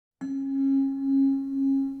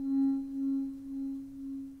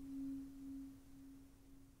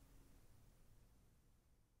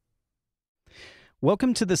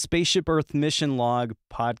Welcome to the Spaceship Earth Mission Log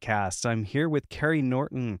podcast. I'm here with Carrie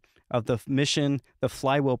Norton of the mission, the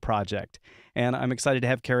Flywheel Project. And I'm excited to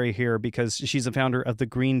have Carrie here because she's the founder of the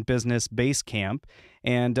Green Business Basecamp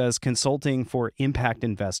and does consulting for impact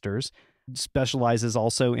investors, specializes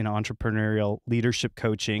also in entrepreneurial leadership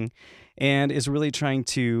coaching, and is really trying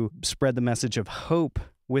to spread the message of hope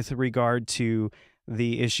with regard to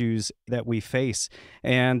the issues that we face.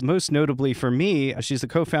 And most notably for me, she's the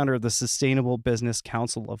co-founder of the Sustainable Business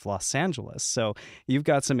Council of Los Angeles. So you've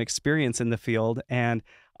got some experience in the field, and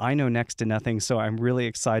I know next to nothing. So I'm really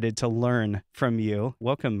excited to learn from you.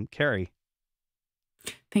 Welcome, Carrie.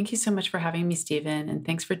 Thank you so much for having me, Stephen, and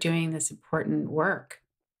thanks for doing this important work.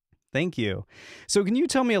 Thank you. So can you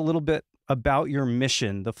tell me a little bit about your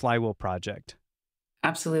mission, the Flywheel Project?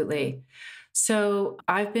 Absolutely. So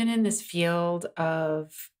I've been in this field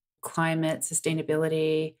of climate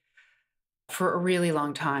sustainability for a really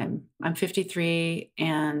long time. I'm 53,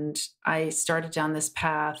 and I started down this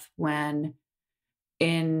path when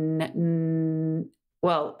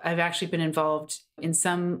I've actually been involved in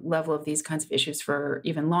some level of these kinds of issues for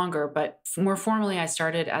even longer, but more formally, I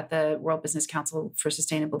started at the World Business Council for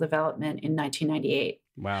Sustainable Development in 1998.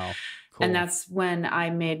 Wow. Cool. And that's when I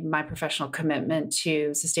made my professional commitment to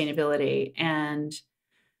sustainability. And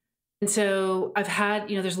so I've had,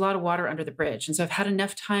 there's a lot of water under the bridge. And so I've had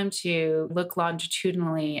enough time to look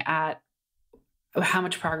longitudinally at how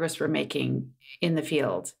much progress we're making in the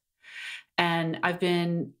field. And I've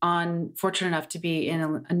been fortunate enough to be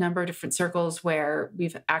in a number of different circles where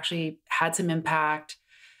we've actually had some impact.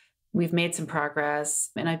 We've made some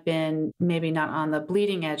progress, and I've been maybe not on the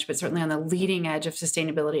bleeding edge, but certainly on the leading edge of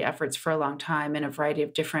sustainability efforts for a long time in a variety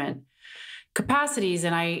of different capacities.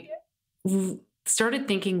 And I started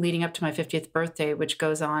thinking leading up to my 50th birthday, which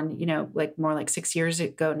goes on, more like 6 years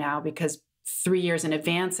ago now, because 3 years in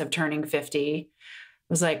advance of turning 50, I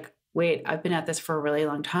was like, wait, I've been at this for a really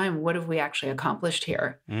long time. What have we actually accomplished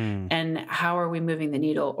here? And how are we moving the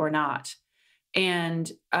needle or not? And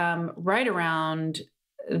right around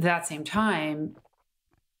that same time,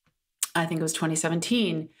 I think it was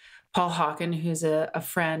 2017, Paul Hawkin, who's a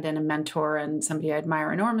friend and a mentor and somebody I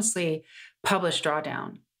admire enormously, published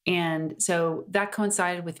Drawdown. And so that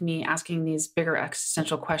coincided with me asking these bigger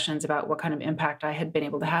existential questions about what kind of impact I had been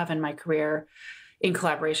able to have in my career in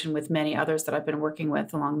collaboration with many others that I've been working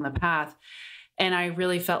with along the path. And I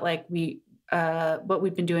really felt like what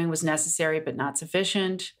we've been doing was necessary, but not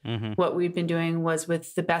sufficient. Mm-hmm. What we've been doing was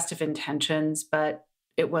with the best of intentions, but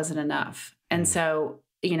it wasn't enough. And so,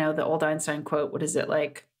 the old Einstein quote, what is it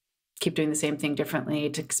like? Keep doing the same thing differently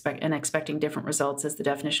expecting different results is the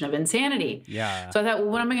definition of insanity. Yeah. So I thought, well,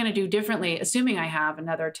 what am I going to do differently? Assuming I have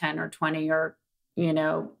another 10 or 20 or,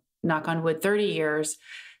 knock on wood, 30 years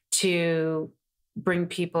to bring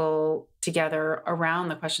people together around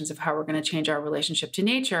the questions of how we're going to change our relationship to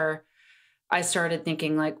nature. I started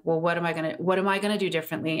thinking like, well, what am I going to do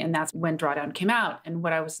differently? And that's when Drawdown came out. And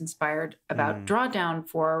what I was inspired about Drawdown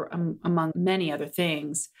for, among many other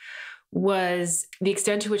things, was the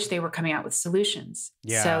extent to which they were coming out with solutions.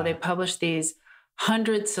 Yeah. So they published these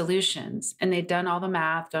 100 solutions, and they'd done all the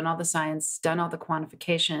math, done all the science, done all the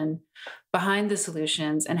quantification behind the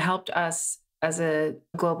solutions, and helped us as a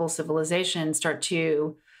global civilization start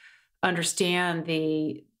to understand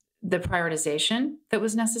the prioritization that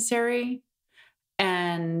was necessary.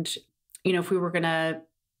 And, if we were going to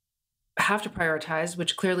have to prioritize,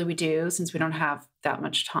 which clearly we do, since we don't have that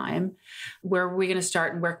much time, where are we going to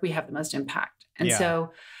start and where can we have the most impact? And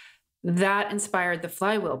so that inspired the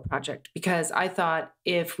Flywheel Project, because I thought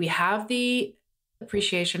if we have the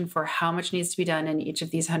appreciation for how much needs to be done in each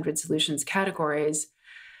of these 100 solutions categories,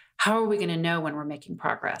 how are we going to know when we're making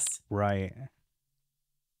progress? Right.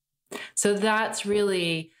 So that's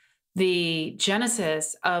really the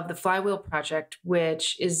genesis of the Flywheel Project,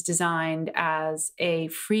 which is designed as a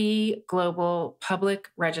free global public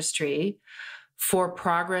registry for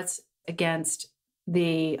progress against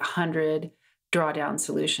the 100 drawdown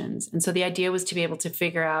solutions. And so the idea was to be able to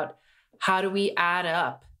figure out, how do we add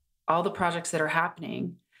up all the projects that are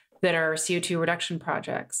happening that are CO2 reduction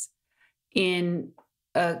projects in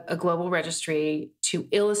a global registry to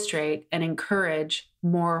illustrate and encourage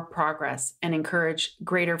more progress and encourage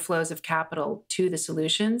greater flows of capital to the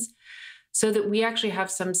solutions, so that we actually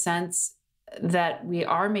have some sense that we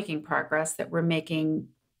are making progress, that we're making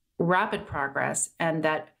rapid progress, and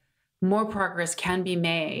that more progress can be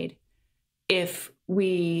made if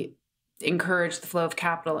we encourage the flow of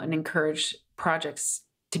capital and encourage projects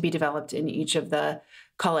to be developed in each of the,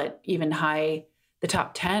 call it even the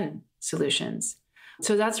top 10 solutions.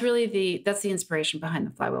 So that's really the inspiration behind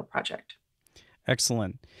the Flywheel Project.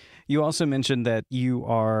 Excellent. You also mentioned that you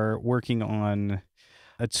are working on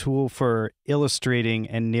a tool for illustrating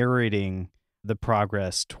and narrating the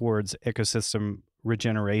progress towards ecosystem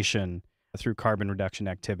regeneration through carbon reduction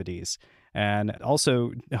activities, and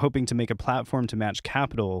also hoping to make a platform to match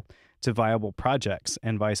capital to viable projects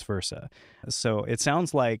and vice versa. So it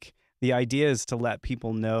sounds like the idea is to let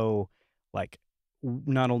people know, like,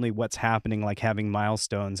 not only what's happening, like having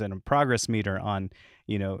milestones and a progress meter on,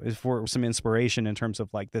 for some inspiration in terms of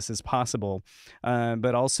like, this is possible,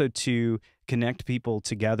 but also to connect people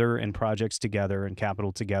together and projects together and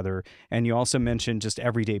capital together. And you also mentioned just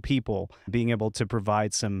everyday people being able to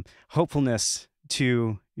provide some hopefulness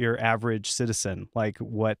to your average citizen, like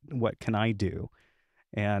what can I do?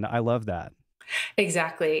 And I love that.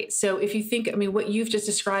 Exactly. So if you think, what you've just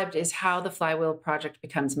described is how the Flywheel Project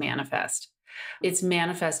becomes manifest. It's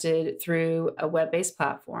manifested through a web-based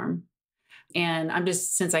platform. And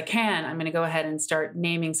since I'm going to go ahead and start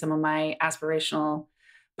naming some of my aspirational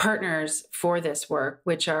partners for this work,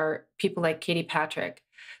 which are people like Katie Patrick.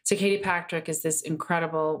 So Katie Patrick is this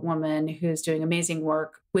incredible woman who's doing amazing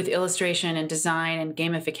work with illustration and design and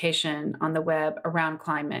gamification on the web around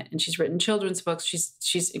climate. And she's written children's books.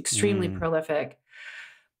 She's extremely prolific.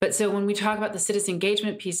 But so when we talk about the citizen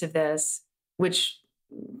engagement piece of this, which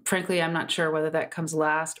frankly, I'm not sure whether that comes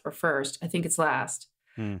last or first. I think it's last,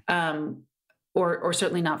 or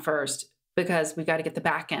certainly not first, because we've got to get the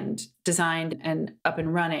back end designed and up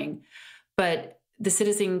and running. But the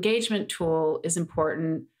citizen engagement tool is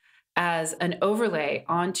important as an overlay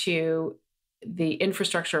onto the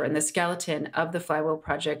infrastructure and the skeleton of the Flywheel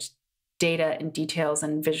Project data and details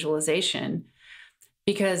and visualization.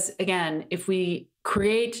 Because again, if we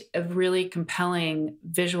create a really compelling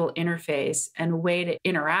visual interface and a way to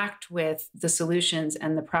interact with the solutions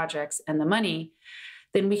and the projects and the money,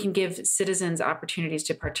 then we can give citizens opportunities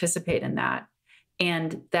to participate in that.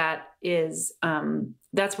 And that's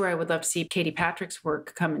where I would love to see Katie Patrick's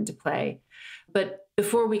work come into play. But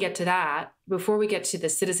before we get to that, before we get to the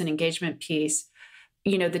citizen engagement piece,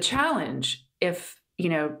 the challenge, as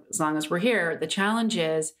long as we're here, the challenge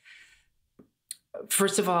is,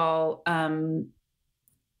 first of all,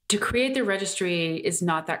 to create the registry is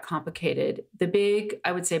not that complicated. The big,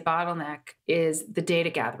 I would say, bottleneck is the data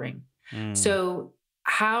gathering. So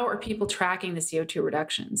how are people tracking the CO2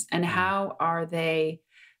 reductions, and how are they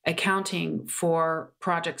accounting for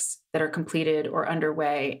projects that are completed or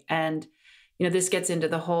underway? And, this gets into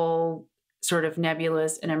the whole sort of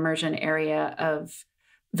nebulous and immersion area of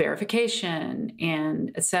verification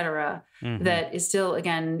and et cetera, that is still,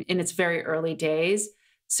 again, in its very early days.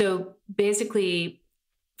 So basically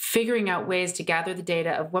figuring out ways to gather the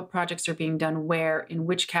data of what projects are being done where, in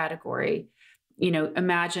which category.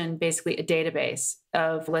 Imagine basically a database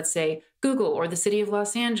of, let's say, Google or the city of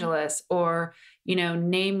Los Angeles, or,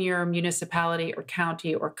 name your municipality or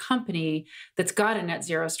county or company that's got a net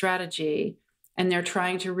zero strategy, and they're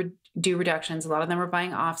trying to do reductions. A lot of them are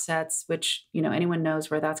buying offsets, which, anyone knows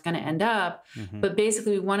where that's going to end up. But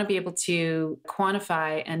basically, we want to be able to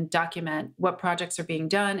quantify and document what projects are being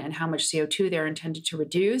done and how much CO2 they're intended to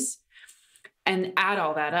reduce, and add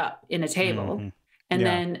all that up in a table, and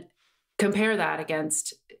then compare that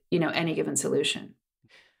against, any given solution.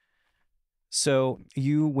 So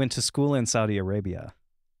you went to school in Saudi Arabia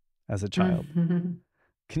as a child.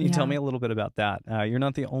 Can you tell me a little bit about that? You're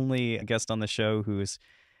not the only guest on the show who's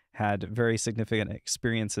had very significant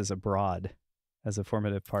experiences abroad as a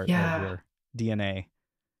formative part of your DNA.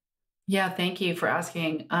 Yeah, thank you for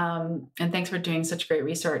asking. And thanks for doing such great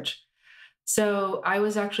research. So I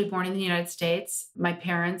was actually born in the United States. My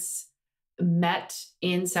parents met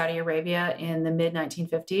in Saudi Arabia in the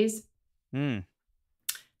mid-1950s.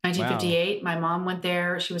 1958, my mom went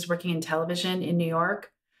there. She was working in television in New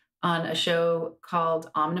York on a show called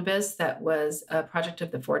Omnibus that was a project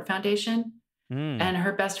of the Ford Foundation. And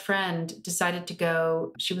her best friend decided to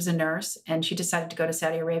go. She was a nurse, and she decided to go to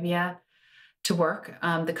Saudi Arabia to work.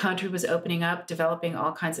 The country was opening up, developing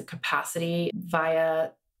all kinds of capacity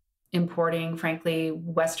via importing, frankly,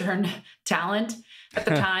 Western talent at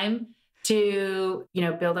the time to,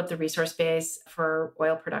 build up the resource base for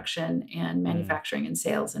oil production and manufacturing and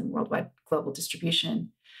sales and worldwide global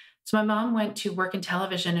distribution. So my mom went to work in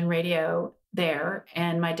television and radio there,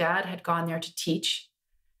 and my dad had gone there to teach.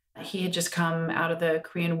 He had just come out of the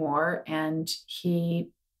Korean War, and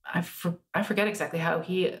I forget exactly how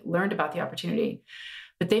he learned about the opportunity,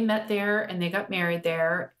 but they met there and they got married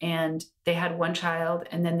there, and they had one child,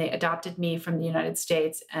 and then they adopted me from the United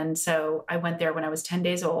States. And so I went there when I was 10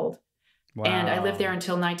 days old. Wow. And I lived there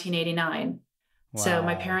until 1989. Wow. So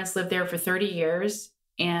my parents lived there for 30 years,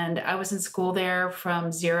 and I was in school there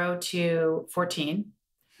from 0 to 14.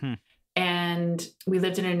 And we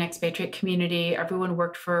lived in an expatriate community. Everyone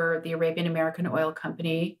worked for the Arabian American Oil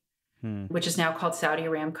Company, which is now called Saudi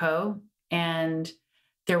Aramco. And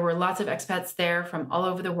there were lots of expats there from all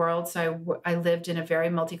over the world. So I lived in a very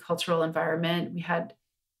multicultural environment. We had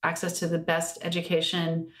access to the best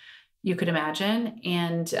education you could imagine.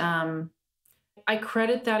 And I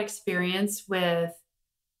credit that experience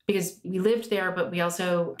because we lived there, but we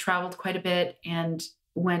also traveled quite a bit and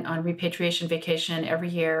went on repatriation vacation every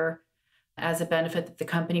year as a benefit that the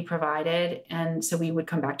company provided. And so we would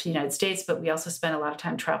come back to the United States, but we also spent a lot of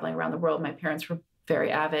time traveling around the world. My parents were very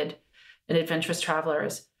avid and adventurous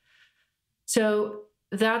travelers. So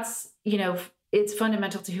that's, it's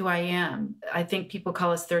fundamental to who I am. I think people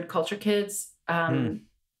call us third culture kids.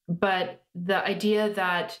 But the idea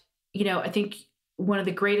that, I think one of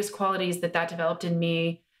the greatest qualities that developed in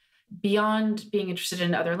me, beyond being interested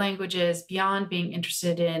in other languages, beyond being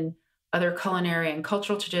interested in other culinary and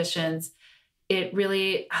cultural traditions, it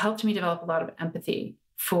really helped me develop a lot of empathy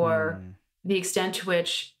for the extent to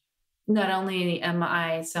which not only am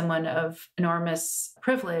I someone of enormous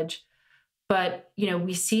privilege, but,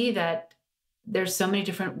 we see that there's so many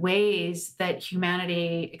different ways that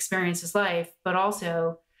humanity experiences life, but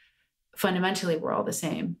also fundamentally we're all the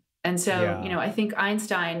same. And so, I think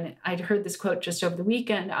Einstein, I'd heard this quote just over the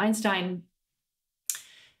weekend. Einstein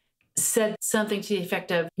said something to the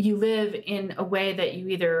effect of, you live in a way that you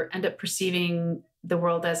either end up perceiving the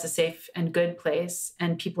world as a safe and good place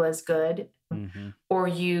and people as good, or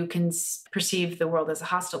you can perceive the world as a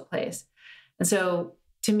hostile place. And so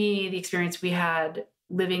to me, the experience we had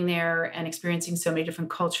living there and experiencing so many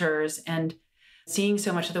different cultures and seeing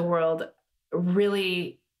so much of the world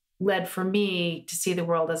really led for me to see the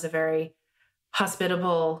world as a very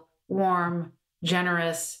hospitable, warm,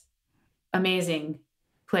 generous, amazing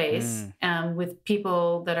place, with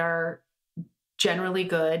people that are generally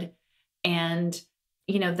good. And,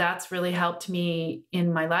 that's really helped me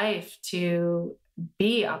in my life to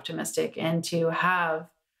be optimistic and to have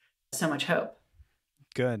so much hope.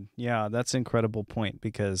 Good. Yeah, that's an incredible point,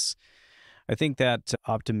 because I think that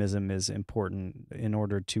optimism is important in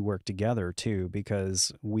order to work together too,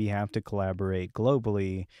 because we have to collaborate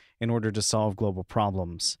globally in order to solve global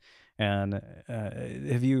problems. And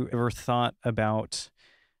have you ever thought about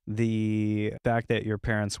the fact that your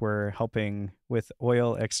parents were helping with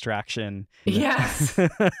oil extraction? Yes.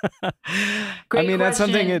 I mean, that's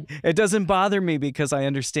something, it doesn't bother me because I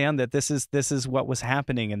understand that this is what was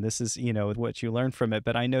happening and this is, what you learned from it.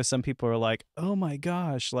 But I know some people are like, oh my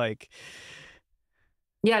gosh, like.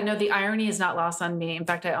 Yeah, no, the irony is not lost on me. In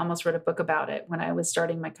fact, I almost wrote a book about it when I was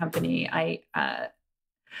starting my company. I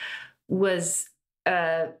was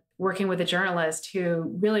working with a journalist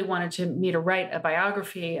who really wanted me to write a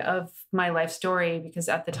biography of my life story, because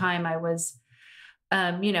at the time I was,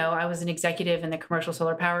 I was an executive in the commercial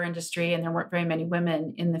solar power industry, and there weren't very many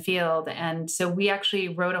women in the field. And so we actually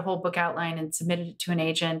wrote a whole book outline and submitted it to an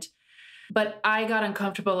agent. But I got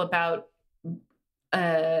uncomfortable about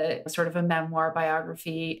sort of a memoir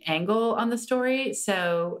biography angle on the story.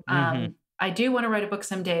 So I do want to write a book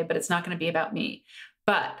someday, but it's not going to be about me.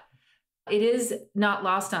 But it is not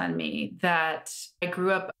lost on me that I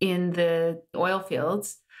grew up in the oil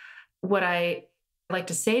fields. What I like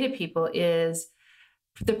to say to people is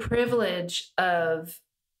the privilege of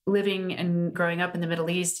living and growing up in the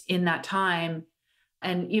Middle East in that time,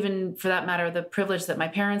 and even for that matter, the privilege that my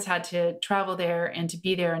parents had to travel there and to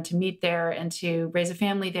be there and to meet there and to raise a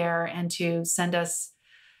family there and to send us,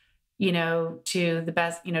 to the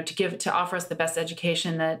best, to offer us the best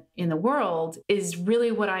education that in the world, is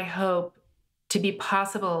really what I hope to be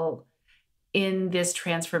possible in this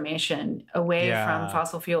transformation away from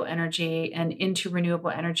fossil fuel energy and into renewable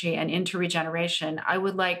energy and into regeneration. I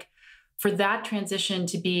would like for that transition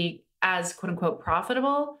to be as quote unquote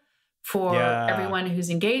profitable for everyone who's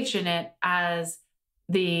engaged in it as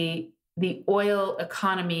the oil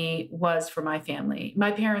economy was for my family.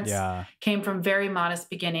 My parents came from very modest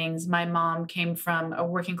beginnings. My mom came from a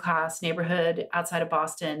working class neighborhood outside of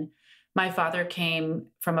Boston. My father came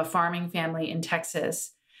from a farming family in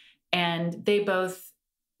Texas. And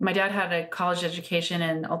my dad had a college education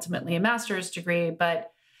and ultimately a master's degree,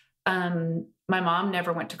 but my mom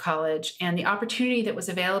never went to college. And the opportunity that was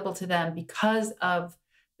available to them because of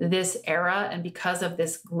this era and because of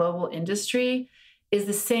this global industry is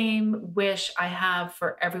the same wish I have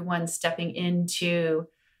for everyone stepping into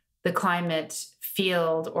the climate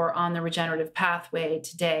field or on the regenerative pathway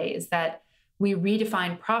today, is that we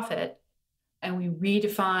redefine profit and we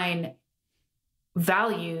redefine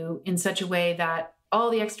value in such a way that all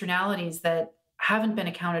the externalities that haven't been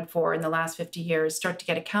accounted for in the last 50 years start to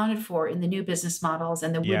get accounted for in the new business models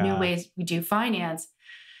and the new Yeah. ways we do finance,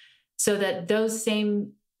 so that those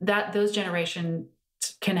generations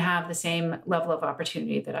can have the same level of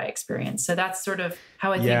opportunity that I experienced. So that's sort of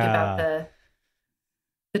how I think about Yeah.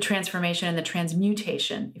 the transformation and the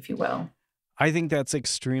transmutation, if you will. I think that's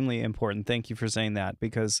extremely important. Thank you for saying that,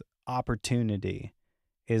 because opportunity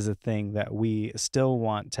is a thing that we still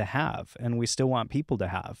want to have and we still want people to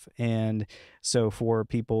have. And so for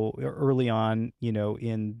people early on,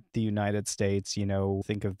 in the United States,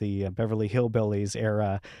 think of the Beverly Hillbillies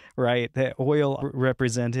era, right? The oil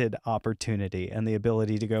represented opportunity and the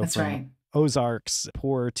ability to go That's from right. Ozarks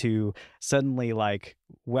poor to suddenly like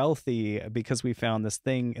wealthy because we found this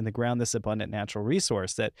thing in the ground, this abundant natural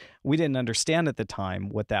resource that we didn't understand at the time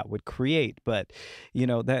what that would create. But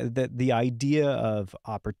that the idea of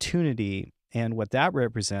opportunity and what that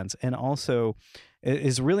represents, and also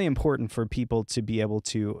is really important for people to be able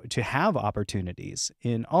to have opportunities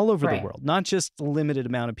in all over the Right. world, not just a limited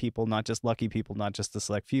amount of people, not just lucky people, not just the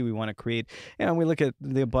select few. We want to create, we look at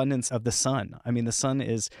the abundance of the sun. I mean, the sun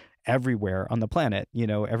is everywhere on the planet.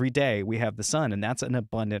 Every day we have the sun, and that's an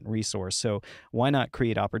abundant resource. So why not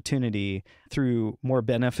create opportunity through more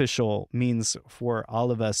beneficial means for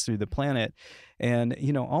all of us through the planet? And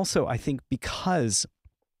also I think because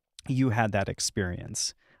you had that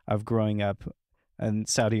experience of growing up in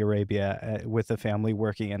Saudi Arabia with a family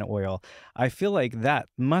working in oil, I feel like that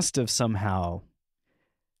must have somehow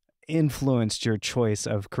influenced your choice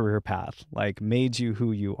of career path, like made you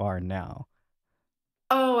who you are now.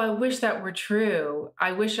 Oh, I wish that were true.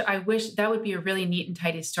 I wish that would be a really neat and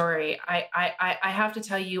tidy story. I have to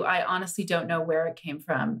tell you, I honestly don't know where it came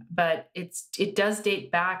from, but it does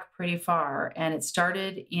date back pretty far. And it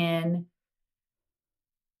started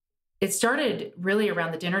really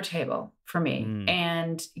around the dinner table for me, Mm,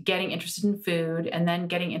 and getting interested in food, and then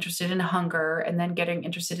getting interested in hunger, and then getting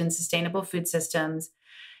interested in sustainable food systems,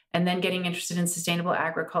 and then getting interested in sustainable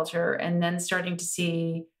agriculture, and then starting to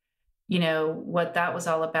see what that was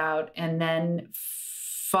all about. And then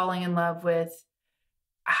falling in love with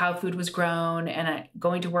how food was grown, and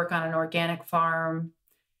going to work on an organic farm,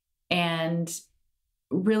 and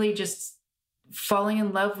really just falling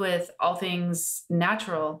in love with all things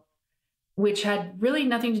natural, which had really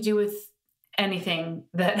nothing to do with anything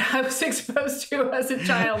that I was exposed to as a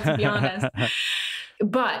child, to be honest.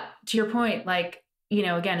 But to your point, like,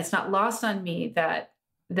 again, it's not lost on me that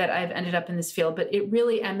I've ended up in this field, but it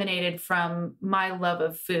really emanated from my love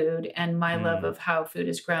of food, and my love mm, of how food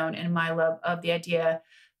is grown, and my love of the idea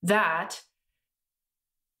that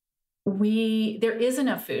there is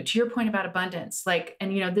enough food. To your point about abundance, like,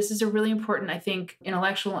 and this is a really important, I think,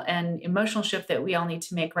 intellectual and emotional shift that we all need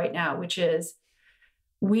to make right now, which is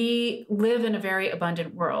we live in a very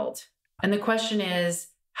abundant world. And the question is,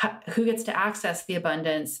 who gets to access the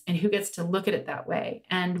abundance, and who gets to look at it that way?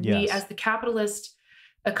 And we, yes. as the capitalist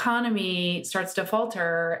economy starts to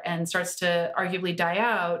falter and starts to arguably die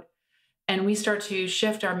out, and we start to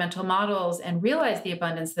shift our mental models and realize the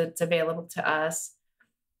abundance that's available to us,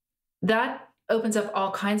 that opens up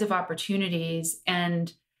all kinds of opportunities.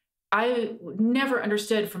 And I never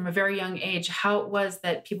understood from a very young age how it was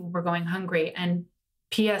that people were going hungry. And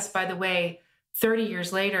P.S., by the way, 30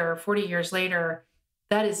 years later, 40 years later,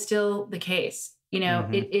 that is still the case.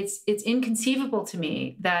 Hmm. It's inconceivable to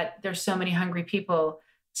me that there's so many hungry people,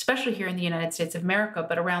 especially here in the United States of America,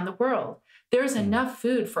 but around the world. There's enough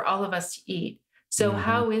food for all of us to eat. So Hmm.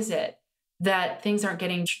 how is it that things aren't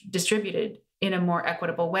getting distributed in a more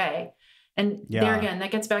equitable way? And there Yeah. again,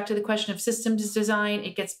 that gets back to the question of systems design.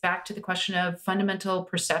 It gets back to the question of fundamental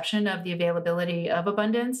perception of the availability of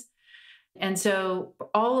abundance. And so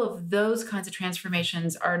all of those kinds of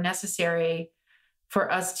transformations are necessary for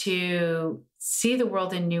us to see the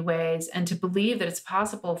world in new ways, and to believe that it's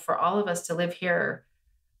possible for all of us to live here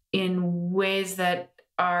in ways that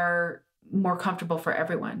are more comfortable for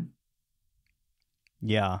everyone.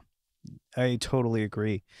 Yeah. I totally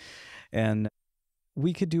agree. And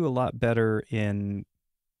we could do a lot better in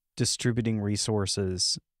distributing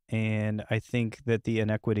resources. And I think that the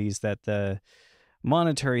inequities that the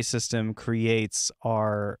monetary system creates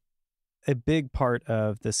are a big part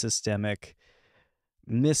of the systemic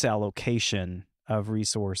misallocation of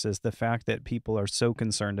resources. The fact that people are so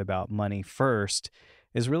concerned about money first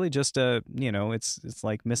is really just it's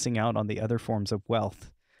like missing out on the other forms of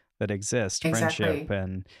wealth that exist, friendship Exactly.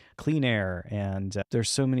 and clean air. And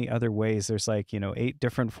there's so many other ways. There's like, 8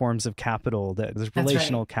 different forms of capital. There's That's right.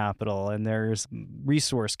 relational capital and there's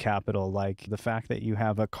resource capital. Like the fact that you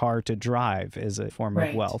have a car to drive is a form of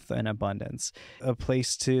Right. wealth and abundance. A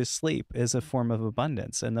place to sleep is a form of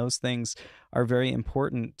abundance. And those things are very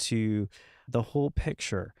important to the whole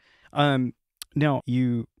picture. Now,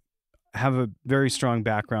 you have a very strong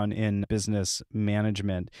background in business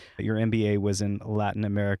management. Your MBA was in Latin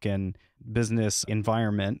American business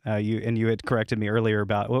environment. You had corrected me earlier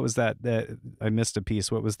about what was that? I missed a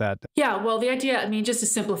piece. What was that? Yeah, well, the idea, I mean, just to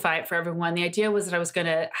simplify it for everyone, the idea was that I was going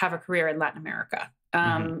to have a career in Latin America.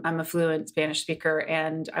 Hmm. I'm a fluent Spanish speaker,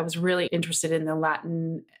 and I was really interested in the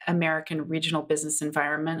Latin American regional business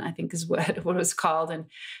environment, I think is what it was called,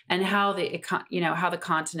 and how how the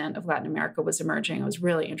continent of Latin America was emerging. I was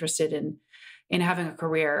really interested in having a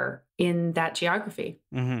career in that geography.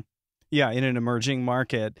 Hmm. Yeah, in an emerging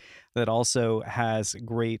market that also has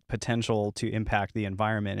great potential to impact the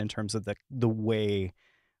environment in terms of the way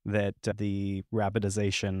that the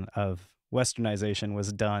rapidization of westernization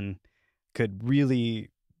was done could really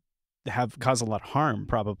have caused a lot of harm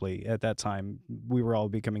probably at that time. We were all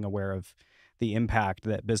becoming aware of the impact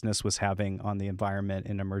that business was having on the environment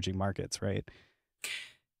in emerging markets, right?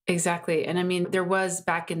 Exactly. And I mean, there was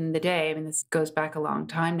back in the day, I mean, this goes back a long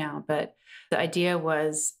time now, but the idea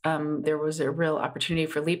was there was a real opportunity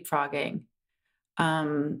for leapfrogging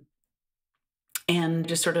um, and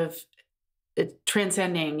just sort of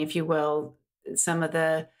transcending, if you will, some of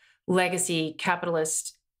the legacy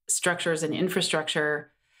capitalist structures and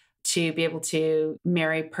infrastructure to be able to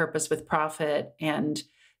marry purpose with profit and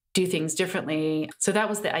do things differently. So that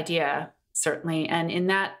was the idea, certainly. And in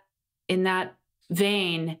that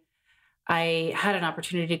vein, I had an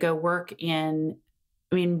opportunity to go work in,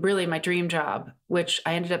 I mean, really my dream job, which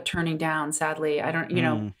I ended up turning down, sadly. I don't,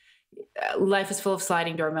 Mm, life is full of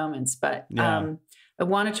sliding door moments, but yeah. I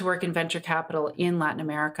wanted to work in venture capital in Latin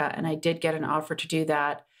America. And I did get an offer to do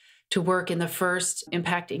that, to work in the first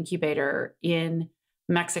impact incubator in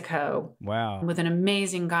Mexico Wow. with an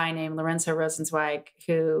amazing guy named Lorenzo Rosenzweig,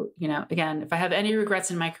 who, again, if I have any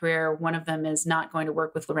regrets in my career, one of them is not going to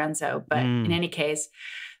work with Lorenzo. But in Mm, any case,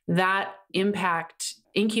 that impact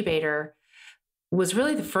incubator was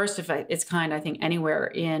really the first of its kind, I think, anywhere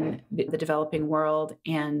in the developing world.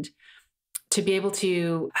 And to be able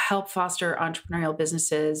to help foster entrepreneurial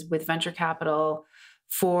businesses with venture capital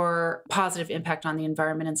for positive impact on the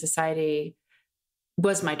environment and society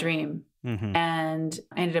was my dream. hmm. And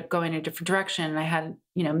I ended up going in a different direction. And I had,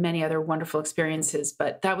 many other wonderful experiences,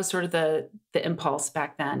 but that was sort of the impulse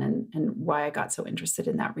back then and why I got so interested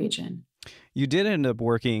in that region. You did end up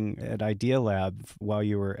working at IdeaLab while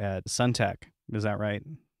you were at Suntech. Is that right?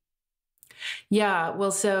 Yeah,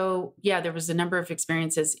 well, so yeah, there was a number of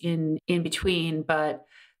experiences in between, but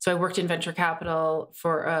so I worked in venture capital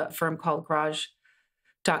for a firm called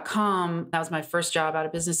Garage.com. That was my first job out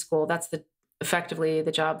of business school. That's effectively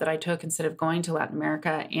the job that I took instead of going to Latin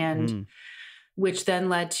America, and Mm, which then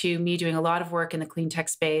led to me doing a lot of work in the clean tech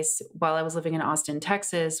space while I was living in Austin,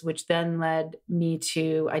 Texas, which then led me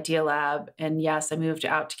to IdeaLab. And yes, I moved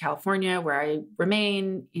out to California, where I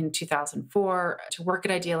remain in 2004 to work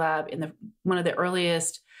at IdeaLab in one of the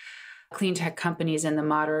earliest clean tech companies in the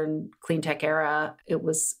modern clean tech era. It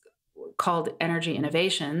was called Energy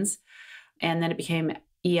Innovations, and then it became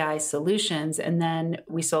EI Solutions. And then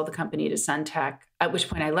we sold the company to Suntech, at which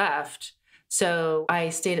point I left. So I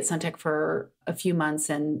stayed at Suntech for a few months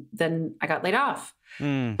and then I got laid off.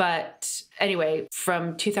 mm. But anyway,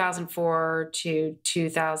 from 2004 to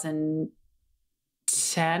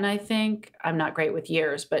 2010, I think, I'm not great with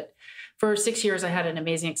years, but for 6 years, I had an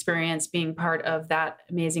amazing experience being part of that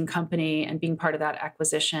amazing company and being part of that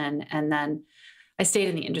acquisition. And then I stayed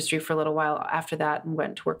in the industry for a little while after that and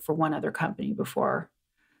went to work for one other company before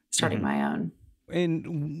starting Hmm. my own.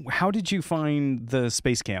 And how did you find the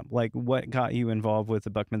space camp? Like, what got you involved with the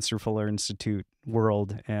Buckminster Fuller Institute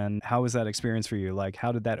world, and how was that experience for you? Like,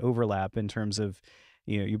 how did that overlap in terms of,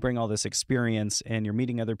 you bring all this experience and you're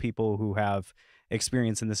meeting other people who have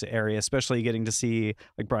experience in this area, especially getting to see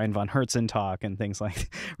like Brian von Hertzen talk and things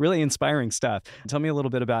like really inspiring stuff. Tell me a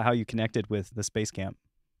little bit about how you connected with the space camp.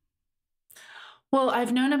 Well,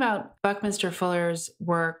 I've known about Buckminster Fuller's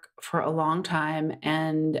work for a long time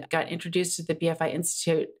and got introduced to the BFI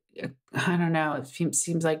Institute. I don't know, it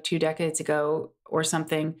seems like 2 decades ago or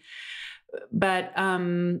something. But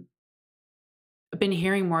I've been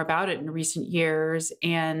hearing more about it in recent years.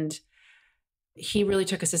 And he really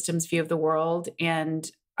took a systems view of the world.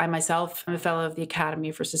 And I myself am a fellow of the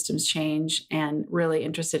Academy for Systems Change and really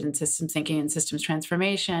interested in systems thinking and systems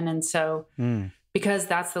transformation. And so Mm. because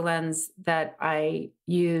that's the lens that I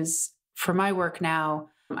use for my work now,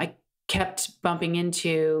 I kept bumping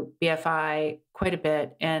into BFI quite a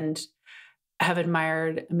bit and have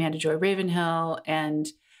admired Amanda Joy Ravenhill and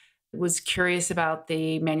was curious about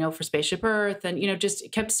the Manual for Spaceship Earth and,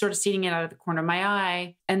 just kept sort of seeing it out of the corner of my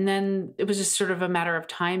eye. And then it was just sort of a matter of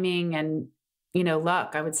timing and,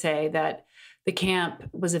 luck, I would say, that the camp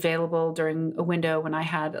was available during a window when I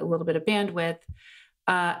had a little bit of bandwidth.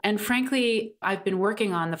 And frankly, I've been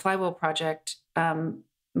working on the Flywheel Project,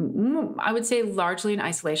 I would say largely in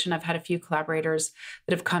isolation. I've had a few collaborators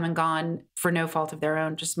that have come and gone for no fault of their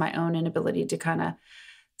own, just my own inability to kind of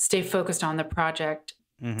stay focused on the project.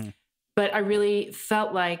 Mm-hmm. But I really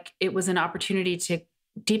felt like it was an opportunity to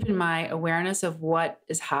deepen my awareness of what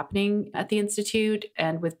is happening at the Institute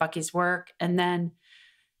and with Bucky's work. And then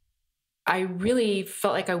I really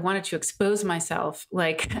felt like I wanted to expose myself,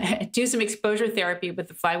 like do some exposure therapy with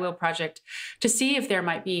the Flywheel Project to see if there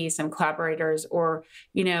might be some collaborators or,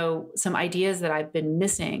 some ideas that I've been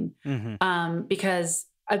missing. Mm-hmm. Because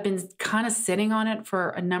I've been kind of sitting on it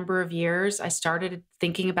for a number of years. I started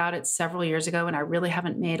thinking about it several years ago, and I really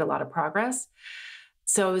haven't made a lot of progress.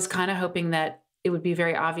 So I was kind of hoping that it would be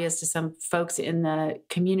very obvious to some folks in the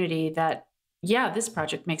community that, yeah, this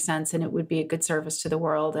project makes sense and it would be a good service to the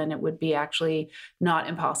world and it would be actually not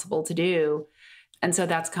impossible to do. And so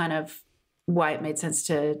that's kind of why it made sense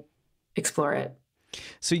to explore it.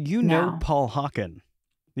 So know Paul Hawkin,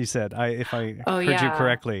 you said, if I heard you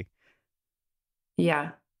correctly.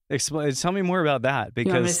 Yeah. Tell me more about that. Because,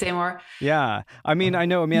 you want me to say more? Yeah. I mean, I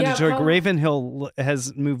know Amanda Joy Ravenhill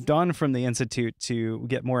has moved on from the Institute to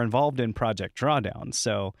get more involved in Project Drawdown.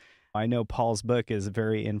 So I know Paul's book is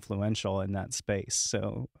very influential in that space.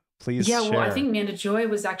 So please share. Well, I think Amanda Joy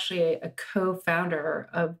was actually a co-founder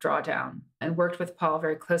of Drawdown and worked with Paul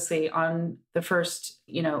very closely on the first,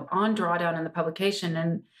 on Drawdown and the publication.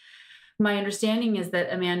 And my understanding is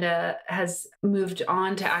that Amanda has moved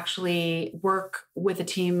on to actually work with a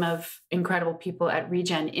team of incredible people at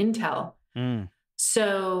Regen Intel.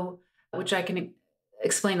 So, which I can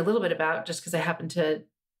explain a little bit about just because I happen to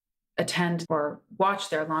attend or watch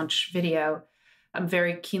their launch video. I'm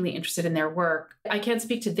very keenly interested in their work. I can't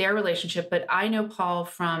speak to their relationship, but I know Paul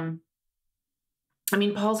Paul's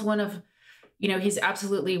one of, he's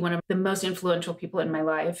absolutely one of the most influential people in my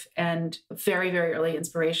life and very, very early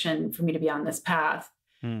inspiration for me to be on this path.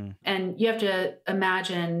 And you have to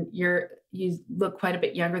imagine you look quite a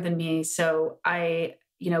bit younger than me. So I,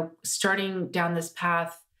 starting down this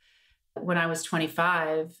path when I was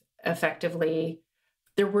 25, effectively,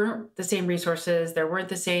 there weren't the same resources. There weren't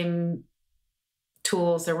the same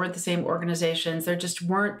tools. There weren't the same organizations. There just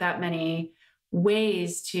weren't that many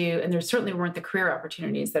ways to, and there certainly weren't the career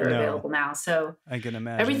opportunities that are available now. So I can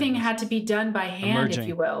imagine everything had to be done by hand, if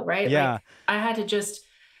you will, right? Yeah. Like I had to just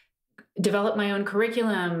develop my own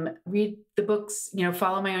curriculum, read the books,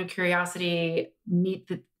 follow my own curiosity, meet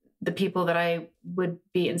the people that I would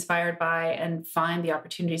be inspired by and find the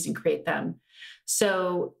opportunities and create them.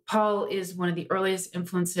 So Paul is one of the earliest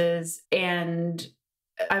influences, and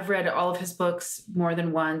I've read all of his books more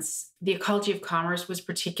than once. The Ecology of Commerce was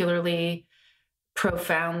particularly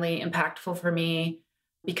profoundly impactful for me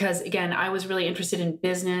because, again, I was really interested in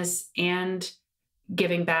business and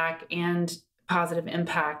giving back and positive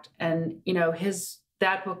impact. And,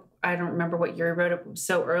 that book, I don't remember what year he wrote it, it was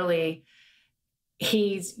so early.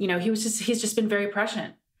 He's just been very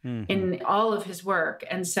prescient in all of his work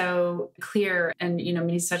and so clear. And,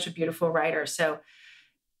 he's such a beautiful writer. So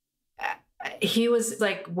he was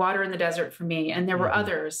like water in the desert for me. And there were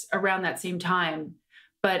others around that same time,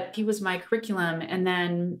 but he was my curriculum. And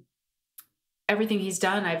then everything he's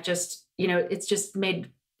done, I've just,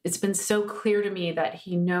 it's been so clear to me that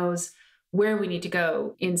he knows where we need to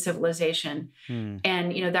go in civilization.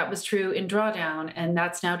 And, that was true in Drawdown, and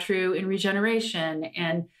that's now true in regeneration.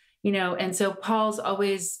 And, and so Paul's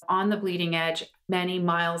always on the bleeding edge, many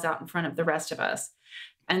miles out in front of the rest of us.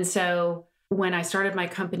 And so when I started my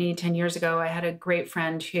company 10 years ago, I had a great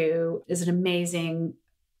friend who is an amazing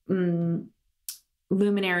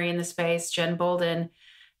luminary in the space, Jen Bolden,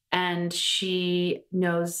 and she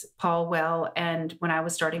knows Paul well. And when I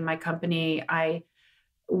was starting my company, I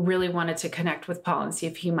really wanted to connect with Paul and see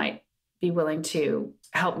if he might be willing to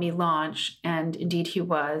help me launch. And indeed he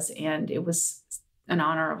was. And it was an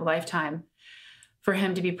honor of a lifetime for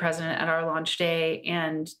him to be present at our launch day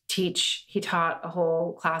and teach. He taught a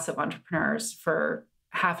whole class of entrepreneurs for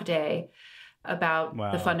half a day about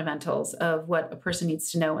the fundamentals of what a person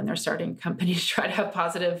needs to know when they're starting a company to try to have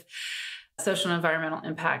positive social and environmental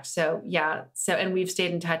impact. So and we've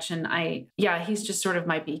stayed in touch, and he's just sort of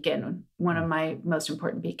my beacon, one of my most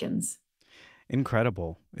important beacons.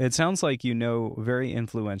 Incredible. It sounds like you know very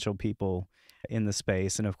influential people in the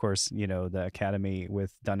space. And of course, you know, the Academy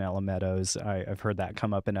with Donella Meadows. I've heard that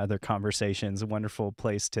come up in other conversations, a wonderful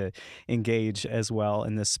place to engage as well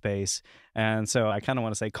in this space. And so I kind of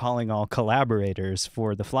want to say calling all collaborators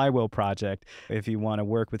for the Flywheel Project. If you want to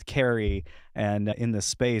work with Carrie and in this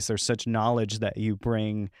space, there's such knowledge that you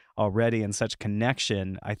bring already and such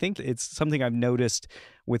connection. I think it's something I've noticed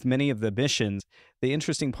with many of the missions. The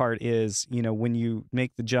interesting part is, you know, when you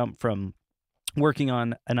make the jump from working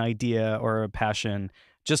on an idea or a passion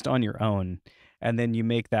just on your own, and then you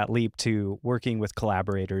make that leap to working with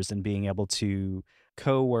collaborators and being able to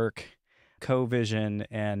co-work, co-vision,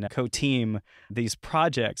 and co-team these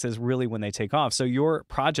projects is really when they take off. So your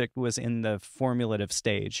project was in the formulative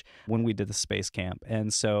stage when we did the space camp.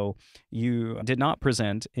 And so you did not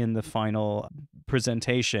present in the final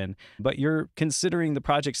presentation, but you're considering the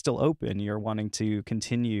project still open. You're wanting to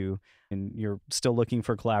continue and you're still looking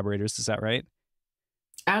for collaborators. Is that right?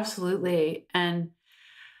 Absolutely. And,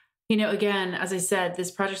 you know, again, as I said,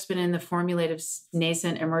 this project's been in the formulative,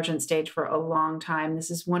 nascent, emergent stage for a long time.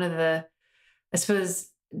 This is one of the, I suppose,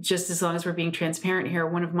 just as long as we're being transparent here,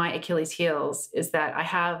 one of my Achilles heels is that I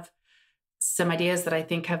have some ideas that I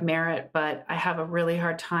think have merit, but I have a really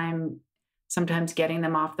hard time sometimes getting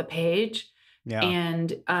them off the page. Yeah.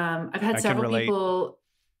 And I've had several people.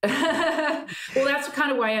 Well, that's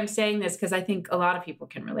kind of why I'm saying this, because I think a lot of people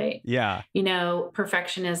can relate. Yeah. You know,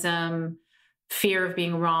 perfectionism, fear of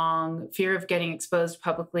being wrong, fear of getting exposed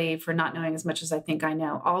publicly for not knowing as much as I think I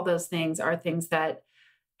know. All those things are things that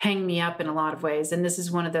hang me up in a lot of ways. And this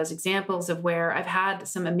is one of those examples of where I've had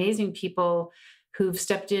some amazing people who've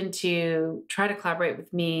stepped in to try to collaborate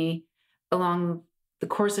with me along the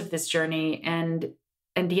course of this journey. And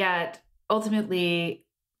yet, ultimately,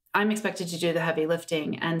 I'm expected to do the heavy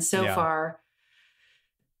lifting. And so far,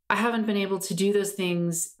 I haven't been able to do those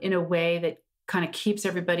things in a way that kind of keeps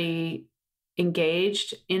everybody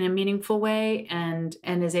engaged in a meaningful way and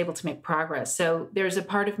is able to make progress. So there's a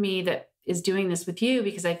part of me that is doing this with you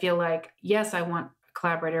because I feel like, yes, I want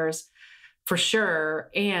collaborators for sure.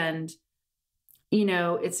 And, you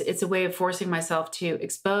know, it's a way of forcing myself to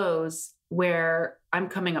expose where I'm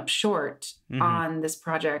coming up short on this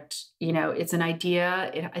project. You know, it's an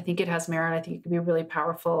idea. I think it has merit. I think it can be really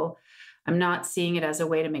powerful. I'm not seeing it as a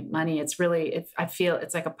way to make money. It's really, I feel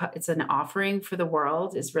it's like it's an offering for the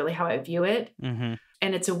world is really how I view it. And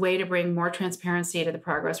it's a way to bring more transparency to the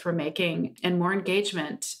progress we're making and more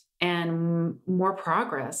engagement and more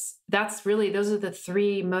progress. Those are the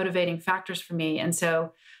three motivating factors for me. And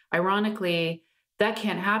so ironically, that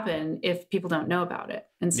can't happen if people don't know about it.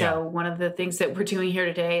 And so one of the things that we're doing here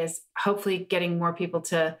today is hopefully getting more people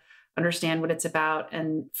to understand what it's about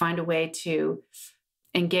and find a way to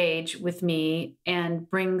engage with me and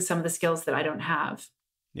bring some of the skills that I don't have.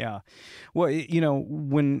 Yeah. Well, you know,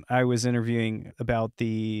 when I was interviewing about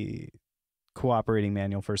the cooperating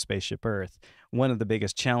manual for Spaceship Earth, one of the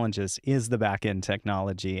biggest challenges is the back-end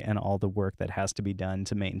technology and all the work that has to be done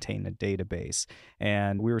to maintain a database.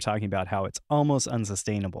 And we were talking about how it's almost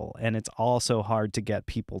unsustainable, and it's also hard to get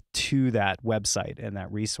people to that website and that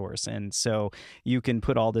resource. And so you can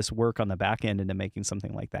put all this work on the back end into making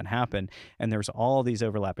something like that happen. And there's all these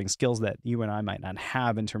overlapping skills that you and I might not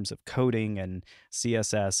have in terms of coding and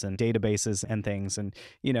CSS and databases and things. And,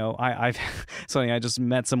 you know, I just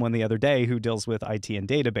met someone the other day who deals with IT and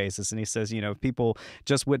databases, and he says, you know, people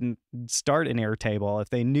just wouldn't start an Airtable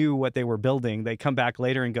if they knew what they were building. They come back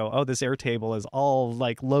later and go, oh, this Airtable is all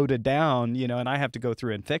like loaded down, you know, and I have to go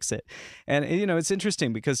through and fix it. And, you know, it's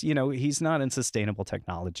interesting because, you know, he's not in sustainable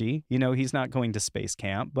technology, you know, he's not going to space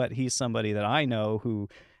camp, but he's somebody that I know who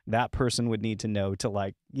that person would need to know to,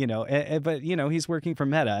 like, you know, but, you know, he's working for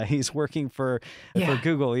Meta, he's working for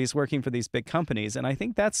Google, he's working for these big companies. And I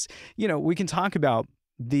think that's, you know, we can talk about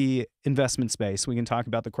the investment space, we can talk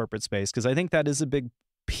about the corporate space, because I think that is a big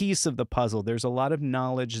piece of the puzzle. There's a lot of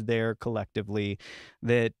knowledge there collectively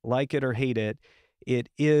that, like it or hate it, it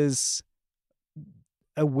is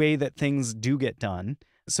a way that things do get done.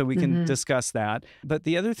 So we can discuss that. But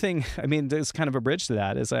the other thing, I mean, there's kind of a bridge to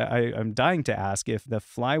that, is I'm dying to ask if the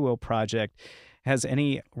Flywheel Project has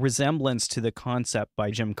any resemblance to the concept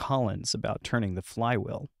by Jim Collins about turning the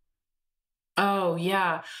flywheel. Oh,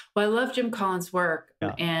 yeah. Well, I love Jim Collins' work,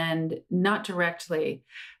 and not directly,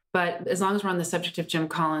 but as long as we're on the subject of Jim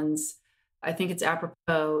Collins, I think it's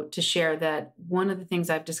apropos to share that one of the things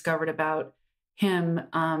I've discovered about him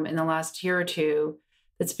in the last year or two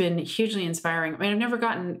that's been hugely inspiring. I mean, I've never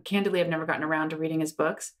gotten around to reading his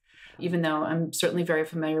books, even though I'm certainly very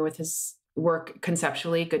familiar with his work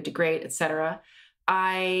conceptually, Good to Great, et cetera.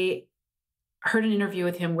 I heard an interview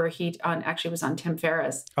with him where he actually was on Tim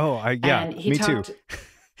Ferriss. Oh, yeah, And he me talked, too.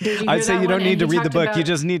 Did you hear I'd say that you one? don't need to read the book. About, you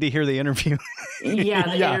just need to hear the interview. Yeah,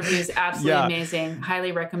 the interview is absolutely Yeah. amazing.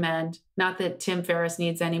 Highly recommend. Not that Tim Ferriss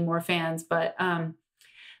needs any more fans, but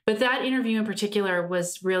that interview in particular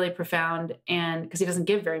was really profound, and because he doesn't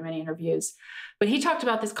give very many interviews. But he talked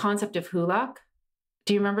about this concept of hulak.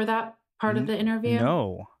 Do you remember that part of the interview?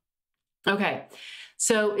 No. Okay.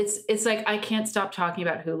 So it's like, I can't stop talking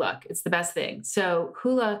about hulak. It's the best thing. So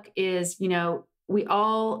hulak is, we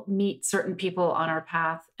all meet certain people on our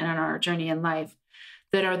path and on our journey in life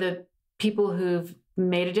that are the people who've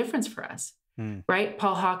made a difference for us, right?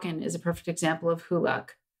 Paul Hawkin is a perfect example of hulak.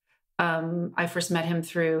 I first met him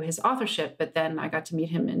through his authorship, but then I got to meet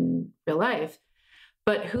him in real life.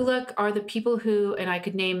 But hulak are the people who, and I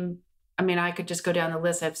could just go down the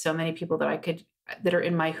list. I have so many people that are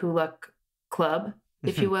in my hulak club,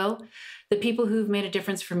 if you will. The people who've made a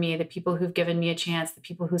difference for me, the people who've given me a chance, the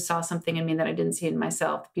people who saw something in me that I didn't see in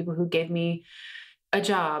myself, the people who gave me a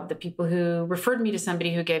job, the people who referred me to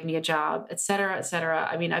somebody who gave me a job, et cetera, et cetera.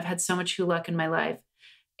 I mean, I've had so much hulak in my life.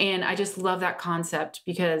 And I just love that concept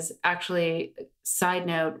because actually, side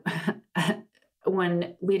note,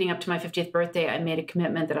 when leading up to my 50th birthday, I made a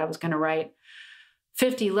commitment that I was going to write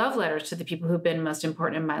 50 love letters to the people who've been most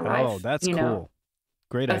important in my life. Oh, that's cool.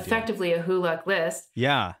 Great idea. Effectively a hulak list.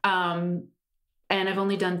 Yeah. And I've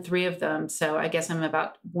only done 3 of them. So I guess I'm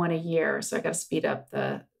about 1 a year. So I got to speed up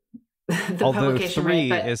the Although publication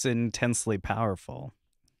 3 rate. is intensely powerful.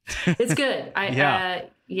 It's good.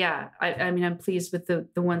 Yeah. I mean, I'm pleased with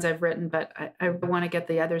the ones I've written, but I want to get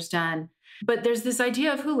the others done. But there's this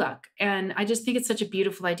idea of hulak, and I just think it's such a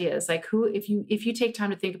beautiful idea. It's like, if you take time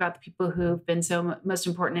to think about the people who've been so most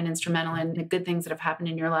important and instrumental in the good things that have happened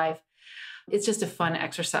in your life, it's just a fun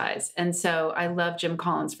exercise. And so I love Jim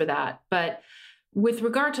Collins for that. But with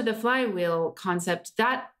regard to the flywheel concept,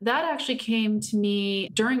 that actually came to me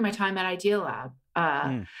during my time at IdeaLab,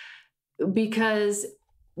 because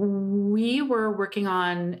we were working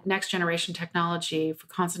on next generation technology for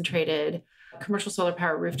concentrated commercial solar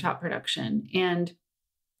power rooftop production. And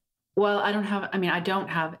while I don't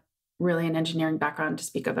have really an engineering background to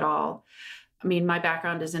speak of at all. I mean, my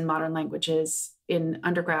background is in modern languages in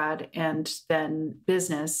undergrad and then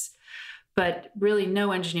business, but really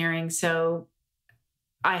no engineering. So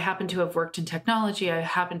I happen to have worked in technology. I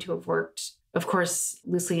happen to have worked, of course,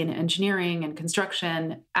 loosely in engineering and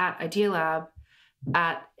construction at IdeaLab,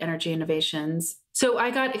 at Energy Innovations. So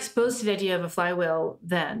I got exposed to the idea of a flywheel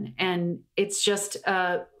then. And it's just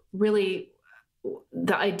really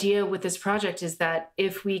the idea with this project is that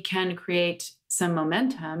if we can create some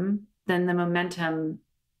momentum, then the momentum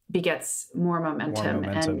begets more momentum.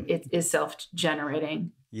 And it is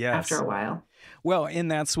self-generating after a while. Well,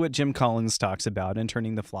 and that's what Jim Collins talks about in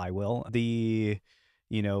Turning the Flywheel,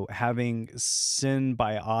 having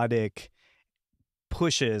symbiotic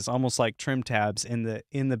pushes, almost like trim tabs in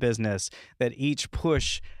the business, that each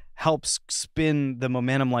push helps spin the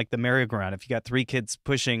momentum like the merry-go-round. If you got 3 kids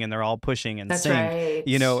pushing and they're all pushing and That's sync, right.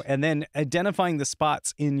 and then identifying the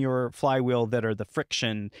spots in your flywheel that are the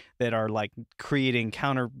friction that are like creating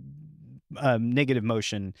counter negative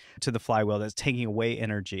motion to the flywheel that's taking away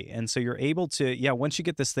energy. And so you're able to, once you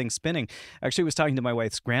get this thing spinning, actually I was talking to my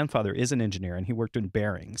wife's grandfather is an engineer and he worked in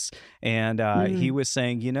bearings. And he was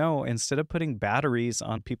saying, instead of putting batteries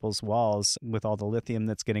on people's walls with all the lithium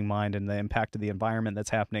that's getting mined and the impact of the environment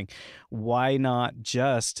that's happening, why not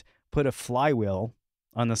just put a flywheel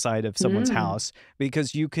on the side of someone's house,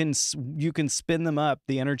 because you can spin them up.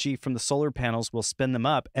 The energy from the solar panels will spin them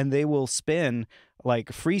up and they will spin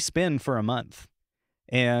like free spin for a month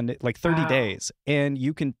and like 30 days. And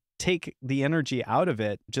you can take the energy out of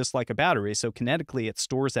it just like a battery. So kinetically it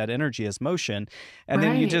stores that energy as motion. And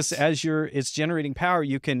then you just, it's generating power,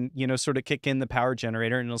 you can, sort of kick in the power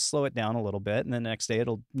generator and it'll slow it down a little bit. And the next day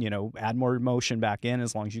it'll, add more motion back in.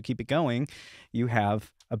 As long as you keep it going, you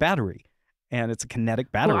have a battery. And it's a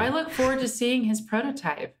kinetic battery. Well, I look forward to seeing his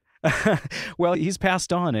prototype. Well, he's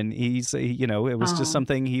passed on, and he's, it was just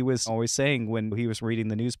something he was always saying when he was reading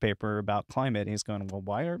the newspaper about climate. He's going, well,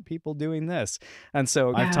 why aren't people doing this? And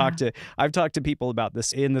so I've talked to people about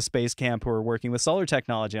this in the space camp who are working with solar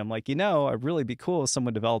technology. I'm like, it'd really be cool if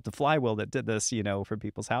someone developed a flywheel that did this, for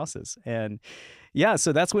people's houses. And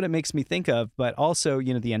so that's what it makes me think of. But also,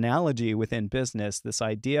 the analogy within business, this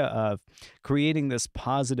idea of creating this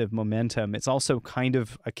positive momentum, it's also kind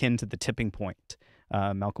of akin to the tipping point.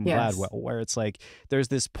 Malcolm Gladwell, where it's like there's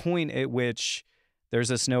this point at which there's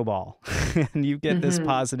a snowball and you get this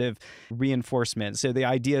positive reinforcement. So the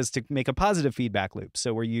idea is to make a positive feedback loop.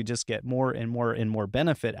 So where you just get more and more and more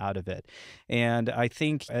benefit out of it. And I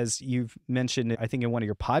think, as you've mentioned, I think in one of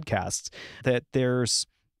your podcasts, that there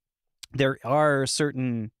are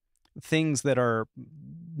certain things that are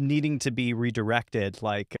needing to be redirected.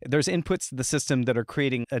 Like there's inputs to the system that are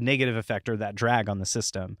creating a negative effect or that drag on the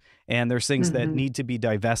system. And there's things that need to be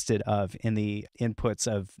divested of in the inputs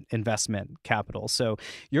of investment capital. So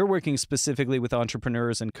you're working specifically with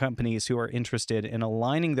entrepreneurs and companies who are interested in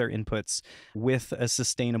aligning their inputs with a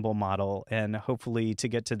sustainable model, and hopefully to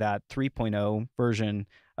get to that 3.0 version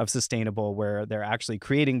of sustainable, where they're actually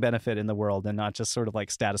creating benefit in the world and not just sort of like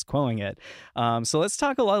status quoing it. So let's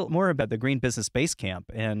talk a lot more about the Green Business Basecamp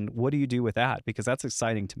and what do you do with that? Because that's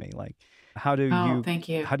exciting to me. Like, Thank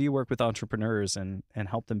you. How do you work with entrepreneurs and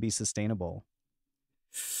help them be sustainable?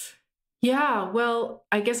 Yeah, well,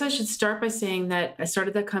 I guess I should start by saying that I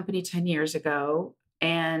started that company 10 years ago,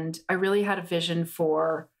 and I really had a vision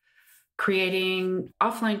for creating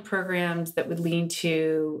offline programs that would lean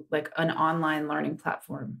to like an online learning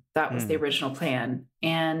platform. That was the original plan.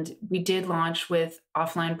 And we did launch with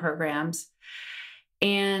offline programs.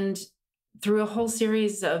 And through a whole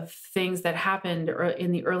series of things that happened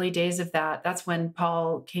in the early days of that, that's when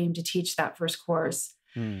Paul came to teach that first course.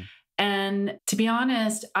 And to be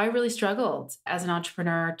honest, I really struggled as an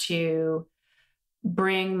entrepreneur to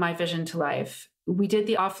bring my vision to life. We did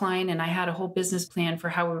the offline and I had a whole business plan for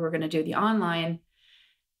how we were going to do the online.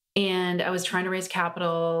 And I was trying to raise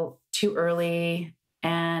capital too early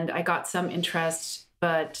and I got some interest,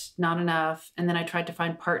 but not enough. And then I tried to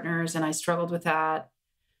find partners and I struggled with that.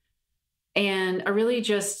 And I really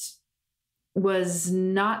just was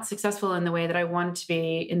not successful in the way that I wanted to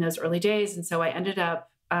be in those early days. And so I ended up,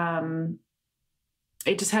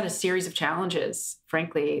 it just had a series of challenges,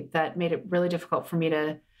 frankly, that made it really difficult for me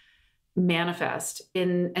to manifest.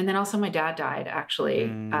 And then also my dad died, actually.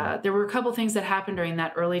 There were a couple things that happened during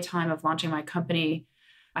that early time of launching my company.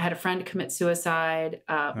 I had a friend commit suicide.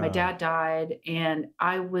 My dad died. And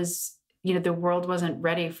I was, the world wasn't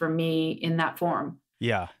ready for me in that form.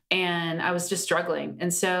 Yeah. And I was just struggling.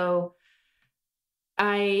 And so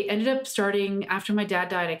I ended up starting, after my dad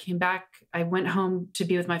died, I came back, I went home to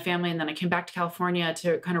be with my family, and then I came back to California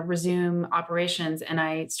to kind of resume operations. And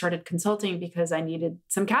I started consulting because I needed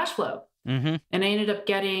some cash flow. And I ended up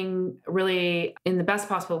getting really, in the best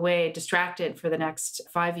possible way, distracted for the next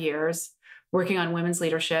 5 years, working on women's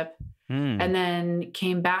leadership. And then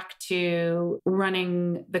came back to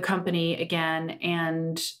running the company again.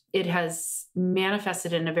 And it has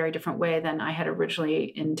manifested in a very different way than I had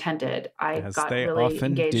originally intended. I got really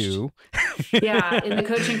engaged. In the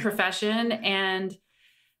coaching profession. And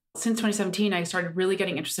since 2017, I started really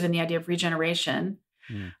getting interested in the idea of regeneration.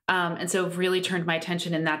 And so really turned my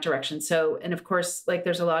attention in that direction. So, and of course, like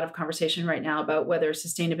there's a lot of conversation right now about whether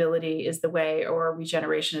sustainability is the way or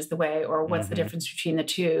regeneration is the way, or what's the difference between the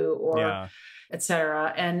two, or et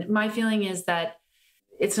cetera. And my feeling is that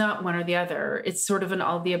it's not one or the other. It's sort of an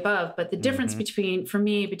all of the above. But the difference between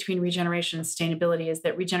regeneration and sustainability is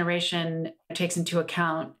that regeneration takes into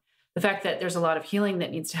account the fact that there's a lot of healing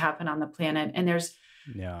that needs to happen on the planet. And there's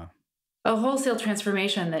a wholesale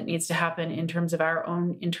transformation that needs to happen in terms of our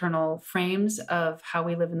own internal frames of how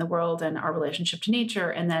we live in the world and our relationship to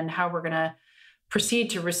nature, and then how we're going to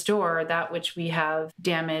proceed to restore that which we have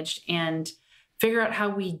damaged and figure out how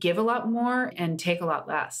we give a lot more and take a lot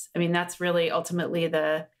less. I mean, that's really ultimately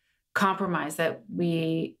the compromise that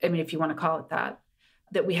if you want to call it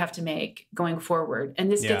that we have to make going forward.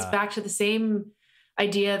 And this gets back to the same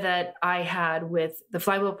idea that I had with the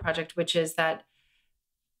Flywheel Project, which is that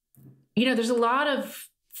there's a lot of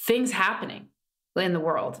things happening in the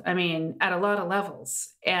world. I mean, at a lot of levels,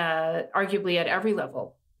 arguably at every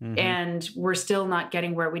level. And we're still not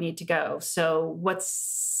getting where we need to go. So what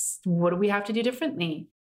do we have to do differently?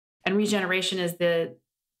 And regeneration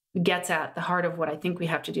gets at the heart of what I think we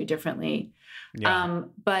have to do differently.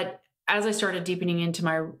 But as I started deepening into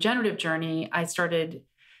my regenerative journey, I started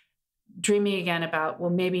dreaming again about, well,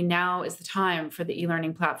 maybe now is the time for the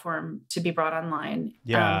e-learning platform to be brought online,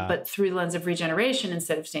 but through the lens of regeneration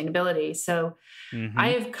instead of sustainability. So I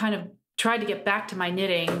have kind of tried to get back to my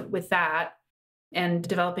knitting with that and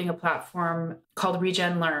developing a platform called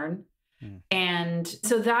Regen Learn. And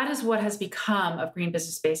so that is what has become of Green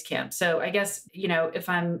Business Basecamp. So I guess, if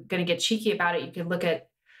I'm going to get cheeky about it, you could look at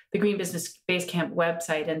the Green Business Basecamp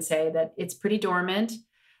website and say that it's pretty dormant.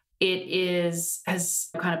 It has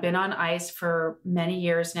kind of been on ice for many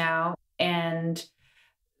years now. And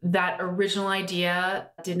that original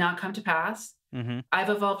idea did not come to pass. I've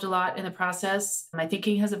evolved a lot in the process. My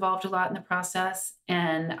thinking has evolved a lot in the process.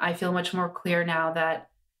 And I feel much more clear now that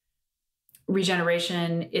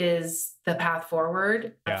regeneration is the path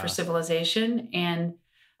forward for civilization. And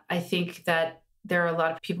I think that there are a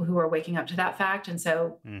lot of people who are waking up to that fact. And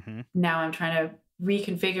so now I'm trying to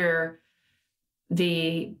reconfigure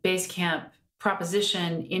the Basecamp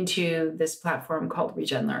proposition into this platform called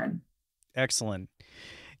Regen Learn. Excellent.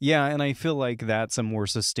 Yeah, and I feel like that's a more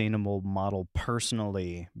sustainable model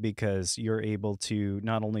personally, because you're able to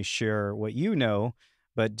not only share what you know,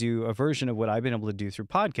 but do a version of what I've been able to do through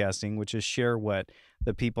podcasting, which is share what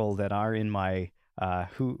the people that are in my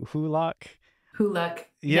Hulak.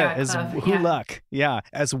 Yeah, as Hulak. Yeah,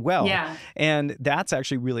 as well. Yeah. And that's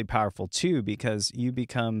actually really powerful too, because you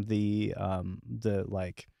become the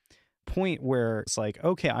like point where it's like,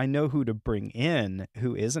 okay, I know who to bring in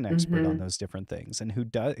who is an expert on those different things and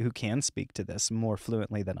who can speak to this more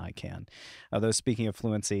fluently than I can. Although speaking of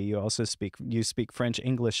fluency, you speak French,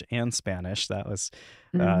 English, and Spanish. That was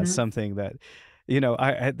something that,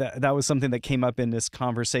 that was something that came up in this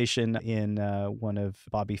conversation in one of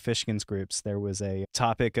Bobby Fishkin's groups. There was a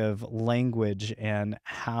topic of language and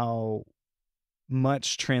how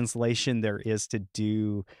much translation there is to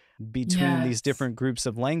do between these different groups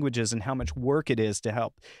of languages, and how much work it is to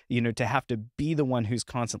help, to have to be the one who's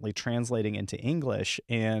constantly translating into English.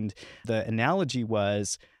 And the analogy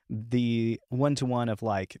was the one-to-one of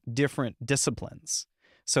like different disciplines.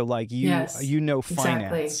 So like you know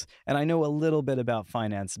finance, and I know a little bit about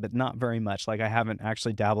finance, but not very much. Like I haven't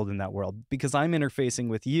actually dabbled in that world because I'm interfacing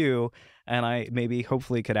with you, and I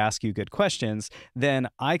hopefully could ask you good questions. Then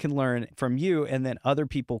I can learn from you, and then other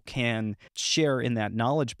people can share in that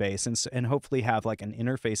knowledge base, and hopefully have like an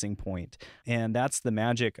interfacing point. And that's the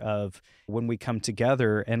magic of when we come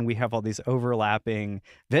together and we have all these overlapping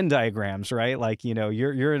Venn diagrams, right? Like,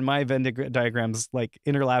 you're in my Venn diagrams, like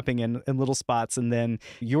interlapping in little spots, and then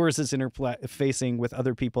yours is interfacing with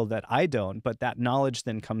other people that I don't, but that knowledge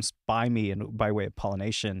then comes by me and by way of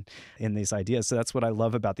pollination in these ideas. So that's what I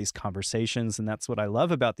love about these conversations. And that's what I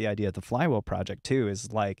love about the idea of the Flywheel Project too,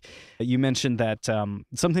 is like you mentioned that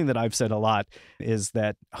something that I've said a lot is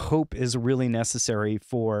that hope is really necessary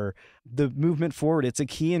for the movement forward. It's a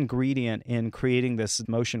key ingredient in creating this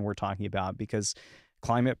motion we're talking about, because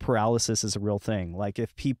climate paralysis is a real thing. Like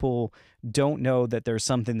if people don't know that there's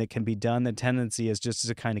something that can be done, the tendency is just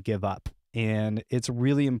to kind of give up. And it's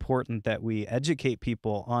really important that we educate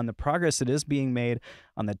people on the progress that is being made,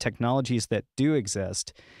 on the technologies that do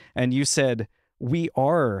exist. And you said, we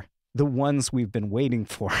are the ones we've been waiting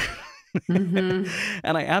for. And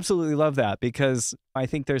I absolutely love that, because I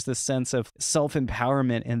think there's this sense of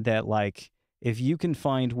self-empowerment in that, like, if you can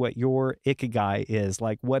find what your ikigai is,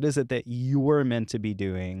 like what is it that you're meant to be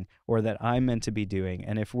doing or that I'm meant to be doing,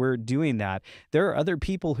 and if we're doing that, there are other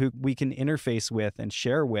people who we can interface with and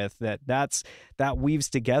share with that weaves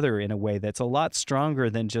together in a way that's a lot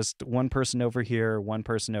stronger than just one person over here, one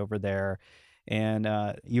person over there. And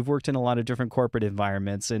you've worked in a lot of different corporate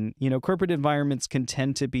environments, and corporate environments can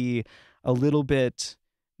tend to be a little bit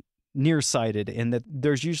nearsighted in that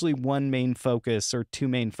there's usually one main focus or two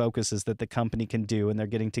main focuses that the company can do, and they're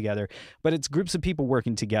getting together, but it's groups of people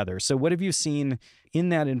working together. So what have you seen in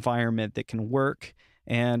that environment that can work,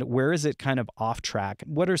 and where is it kind of off track?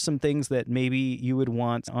 What are some things that maybe you would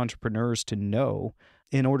want entrepreneurs to know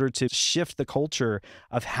in order to shift the culture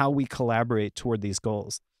of how we collaborate toward these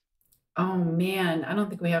goals? Oh man, I don't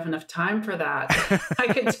think we have enough time for that. I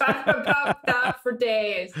could talk about that for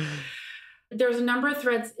days. There's a number of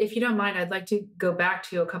threads. If you don't mind, I'd like to go back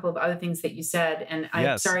to a couple of other things that you said. And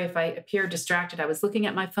I'm sorry if I appear distracted. I was looking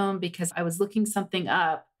at my phone because I was looking something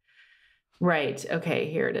up. Right.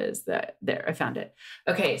 Okay. Here it is. There, I found it.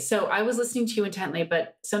 Okay. So I was listening to you intently,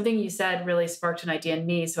 but something you said really sparked an idea in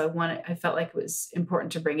me. So I felt like it was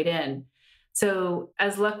important to bring it in. So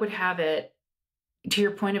as luck would have it, to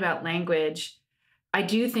your point about language, I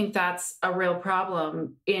do think that's a real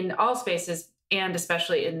problem in all spaces, and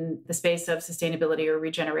especially in the space of sustainability or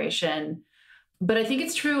regeneration. But I think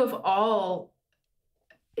it's true of all,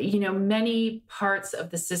 many parts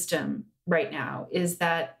of the system right now, is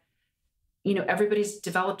that, everybody's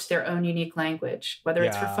developed their own unique language, whether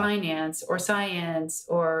it's for finance or science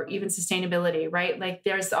or even sustainability, right? Like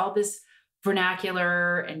there's all this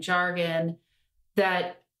vernacular and jargon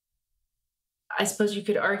that I suppose you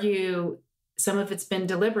could argue some of it's been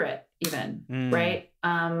deliberate even, right?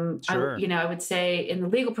 Sure. I would say in the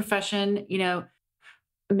legal profession,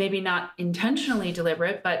 maybe not intentionally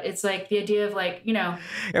deliberate, but it's like the idea of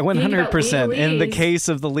 100%. In the case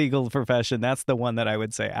of the legal profession, that's the one that I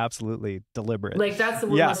would say absolutely deliberate. Like that's the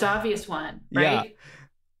most obvious one, right?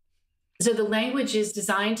 So the language is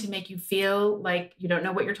designed to make you feel like you don't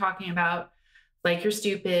know what you're talking about, like you're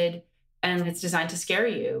stupid, and it's designed to scare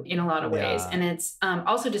you in a lot of ways. Yeah. And it's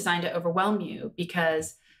also designed to overwhelm you,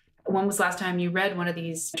 because when was the last time you read one of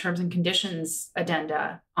these terms and conditions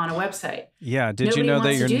addenda on a website? Yeah. Did you Nobody know that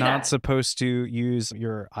wants to you're do not that. supposed to use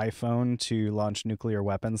your iPhone to launch nuclear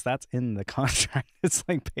weapons? That's in the contract. It's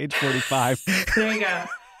like page 45. There you go.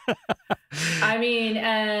 I mean,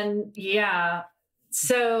 and yeah.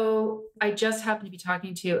 So I just happened to be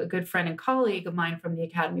talking to a good friend and colleague of mine from the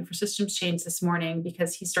Academy for Systems Change this morning,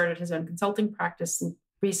 because he started his own consulting practice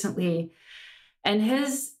recently. And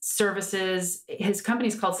his services, his company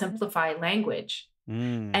is called Simplify Language.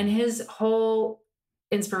 And his whole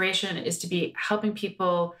inspiration is to be helping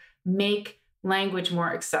people make language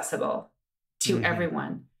more accessible to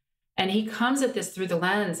everyone. And he comes at this through the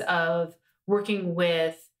lens of working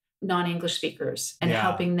with non-English speakers and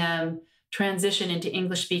helping them transition into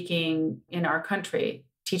English speaking in our country,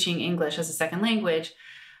 teaching English as a second language.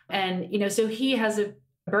 And, so he has a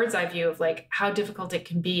bird's eye view of like how difficult it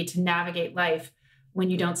can be to navigate life when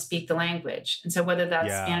you don't speak the language. And so whether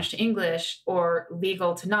that's Spanish to English or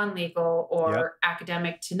legal to non-legal or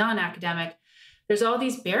academic to non-academic, there's all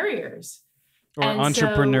these barriers. Or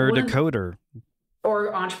entrepreneur to coder.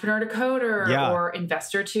 Or entrepreneur to coder, or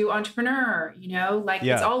investor to entrepreneur,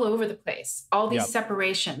 it's all over the place, all these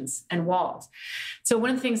separations and walls. So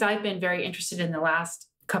one of the things I've been very interested in the last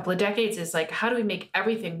couple of decades is like, how do we make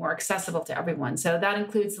everything more accessible to everyone? So that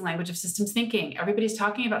includes the language of systems thinking. Everybody's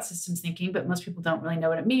talking about systems thinking, but most people don't really know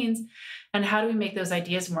what it means. And how do we make those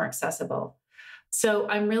ideas more accessible? So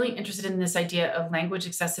I'm really interested in this idea of language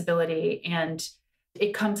accessibility, and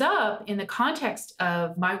it comes up in the context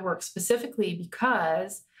of my work specifically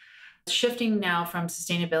because shifting now from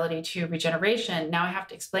sustainability to regeneration, now I have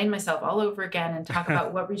to explain myself all over again and talk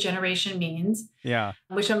about what regeneration means,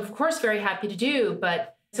 which I'm, of course, very happy to do.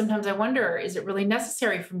 But sometimes I wonder, is it really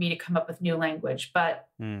necessary for me to come up with new language? But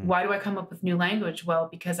why do I come up with new language? Well,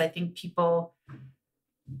 because I think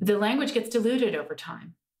the language gets diluted over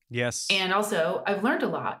time. Yes. And also, I've learned a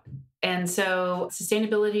lot. And so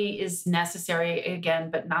sustainability is necessary, again,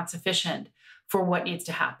 but not sufficient for what needs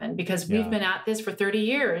to happen, because we've been at this for 30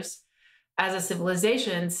 years as a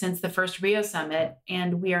civilization since the first Rio summit,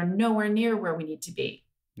 and we are nowhere near where we need to be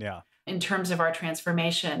in terms of our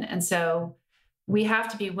transformation. And so we have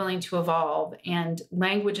to be willing to evolve. And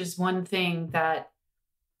language is one thing that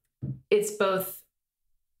it's both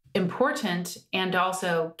important and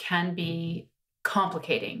also can be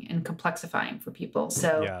complicating and complexifying for people.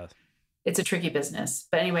 So it's a tricky business.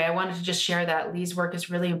 But anyway, I wanted to just share that Lee's work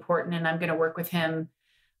is really important, and I'm going to work with him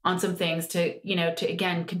on some things to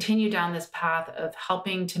again, continue down this path of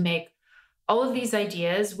helping to make all of these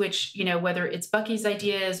ideas, which, whether it's Bucky's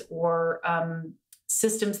ideas or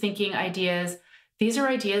systems thinking ideas, these are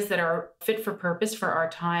ideas that are fit for purpose for our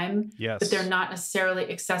time, but they're not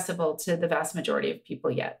necessarily accessible to the vast majority of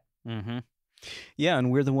people yet. Yeah,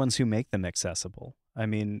 and we're the ones who make them accessible. I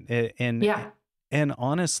mean, and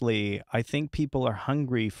honestly, I think people are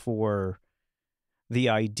hungry for the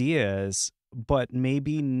ideas, but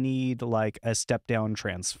maybe need like a step down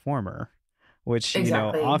transformer, which,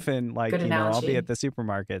 often like, I'll be at the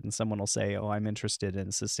supermarket and someone will say, oh, I'm interested in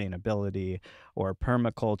sustainability or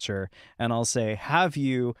permaculture. And I'll say, have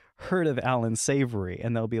you heard of Alan Savory?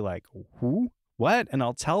 And they'll be like, who? What? And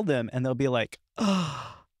I'll tell them and they'll be like,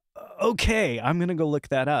 oh, okay, I'm going to go look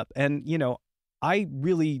that up. And, I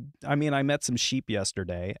met some sheep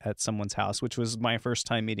yesterday at someone's house, which was my first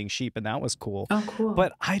time meeting sheep, and that was cool. Oh, cool.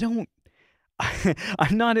 But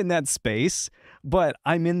I'm not in that space, but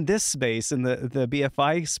I'm in this space, in the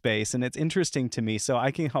BFI space, and it's interesting to me. So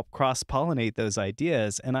I can help cross-pollinate those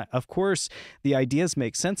ideas. And of course, the ideas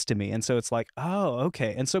make sense to me. And so it's like, oh,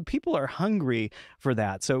 okay. And so people are hungry for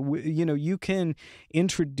that. So, you can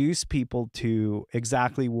introduce people to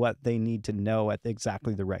exactly what they need to know at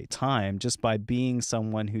exactly the right time, just by being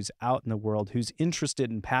someone who's out in the world, who's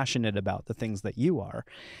interested and passionate about the things that you are.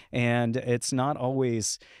 And it's not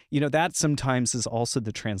always, that sometimes is also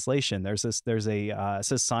the translation. There's a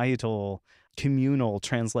societal, communal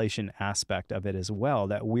translation aspect of it as well,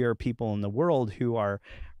 that we are people in the world who are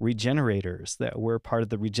regenerators, that we're part of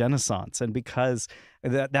the regenaissance. And because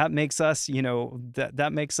that makes us, that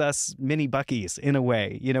makes us mini Buckies in a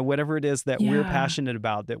way, whatever it is that we're passionate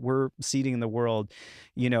about, that we're seeding in the world,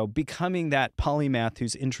 becoming that polymath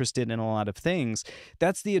who's interested in a lot of things.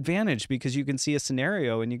 That's the advantage, because you can see a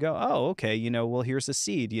scenario and you go, oh, okay, well, here's a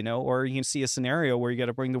seed, or you can see a scenario where you got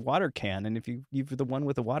to bring the water can. And if you're the one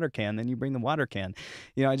with the water can, then you bring the water can.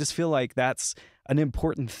 I just feel like that's an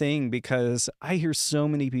important thing because I hear so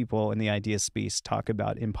many people in the idea space talk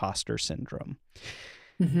about imposter syndrome.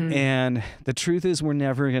 Mm-hmm. And the truth is we're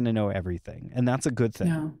never going to know everything. And that's a good thing.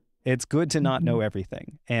 No. It's good to not Mm-hmm. know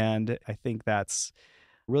everything. And I think that's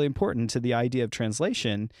really important to the idea of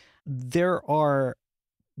translation. There are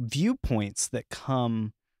viewpoints that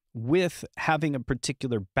come with having a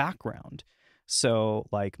particular background. So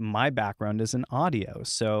like my background is in audio.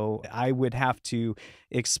 So I would have to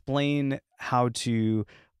explain how to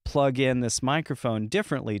plug in this microphone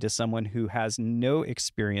differently to someone who has no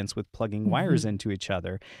experience with plugging wires into each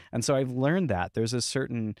other. And so I've learned that there's a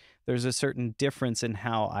certain difference in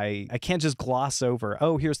how I can't just gloss over,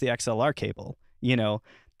 oh, here's the XLR cable,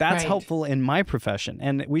 That's Right. helpful in my profession.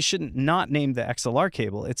 And we shouldn't not name the XLR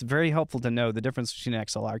cable. It's very helpful to know the difference between an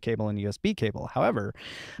XLR cable and a USB cable. However,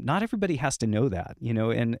 not everybody has to know that,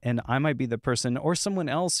 and I might be the person or someone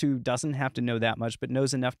else who doesn't have to know that much, but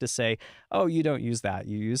knows enough to say, oh, you don't use that,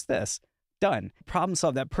 you use this. Done. Problem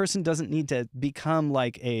solved. That person doesn't need to become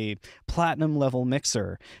like a platinum level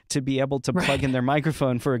mixer to be able to plug in their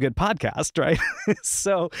microphone for a good podcast, right?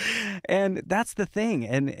 So, and that's the thing.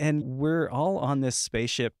 And we're all on this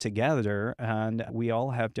spaceship together, and we all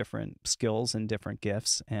have different skills and different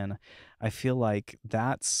gifts. And I feel like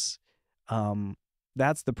that's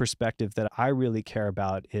the perspective that I really care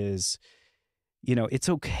about is, it's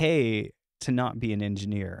okay to not be an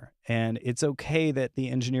engineer. And it's okay that the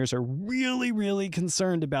engineers are really, really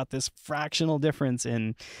concerned about this fractional difference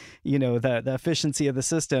in, the efficiency of the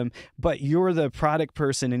system. But you're the product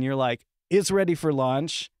person and you're like, it's ready for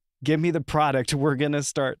launch. Give me the product. We're going to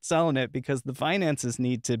start selling it because the finances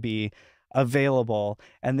need to be available.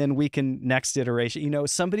 And then we can next iteration.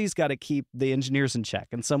 Somebody's got to keep the engineers in check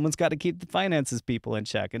and someone's got to keep the finances people in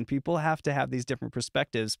check. And people have to have these different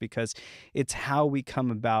perspectives because it's how we come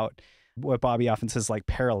about what Bobby often says, like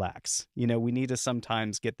parallax. We need to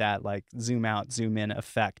sometimes get that like zoom out, zoom in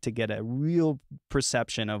effect to get a real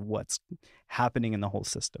perception of what's happening in the whole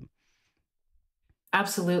system.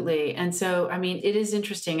 Absolutely. And so, I mean, it is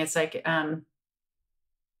interesting. It's like, but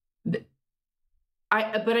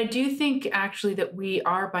I do think actually that we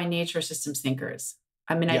are by nature systems thinkers.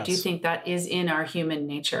 I mean, I do think that is in our human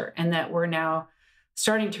nature and that we're now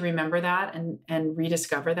starting to remember that and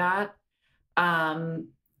rediscover that.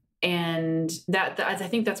 And that I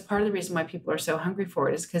think that's part of the reason why people are so hungry for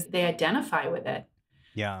it is because they identify with it.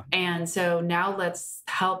 Yeah. And so now let's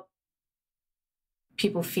help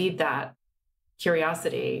people feed that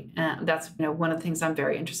curiosity. That's one of the things I'm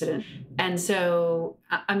very interested in. And so,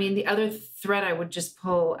 I mean, the other thread I would just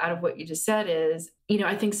pull out of what you just said is,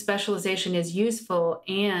 I think specialization is useful.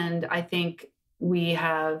 And I think we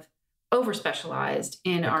have over-specialized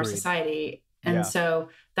in our society. And so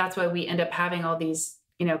that's why we end up having all these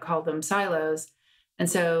call them silos. And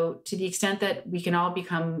so to the extent that we can all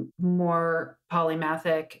become more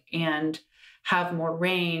polymathic and have more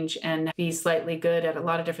range and be slightly good at a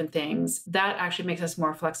lot of different things, that actually makes us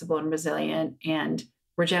more flexible and resilient and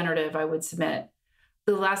regenerative, I would submit.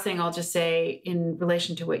 The last thing I'll just say in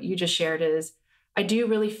relation to what you just shared is I do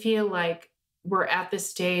really feel like we're at this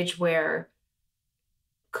stage where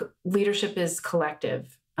leadership is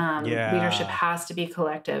collective. Leadership has to be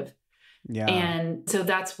collective. Yeah. And so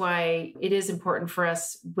that's why it is important for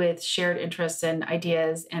us with shared interests and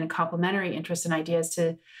ideas and complementary interests and ideas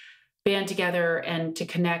to band together and to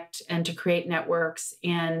connect and to create networks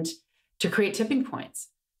and to create tipping points.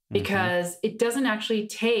 Because it doesn't actually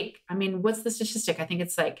take, I mean, what's the statistic? I think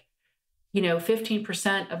it's like,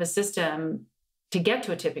 15% of a system to get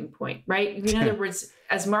to a tipping point, right? In other words,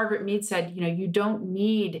 as Margaret Mead said, you don't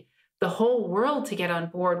need the whole world to get on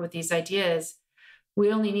board with these ideas.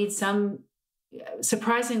 We only need some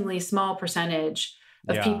surprisingly small percentage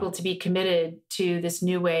of people to be committed to this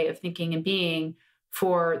new way of thinking and being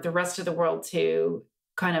for the rest of the world to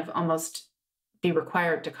kind of almost be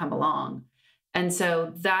required to come along. And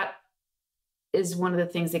so that is one of the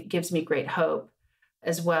things that gives me great hope,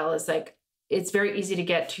 as well as like, it's very easy to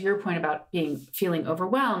get to your point about feeling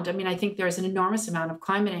overwhelmed. I mean, I think there's an enormous amount of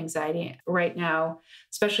climate anxiety right now,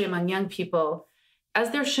 especially among young people,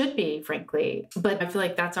 as there should be, frankly. But I feel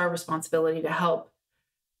like that's our responsibility to help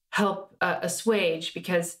assuage,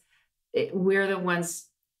 because we're the ones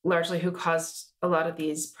largely who caused a lot of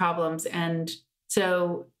these problems. And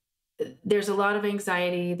so there's a lot of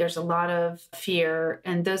anxiety, there's a lot of fear,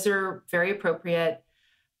 and those are very appropriate.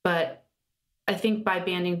 But I think by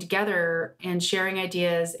banding together and sharing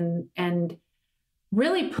ideas and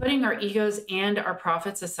really putting our egos and our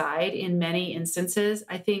profits aside in many instances,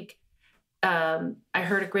 I think I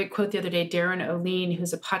heard a great quote the other day. Darren O'Lean,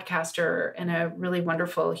 who's a podcaster and a really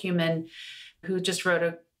wonderful human, who just wrote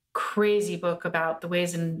a crazy book about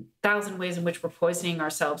the thousand ways in which we're poisoning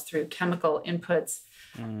ourselves through chemical inputs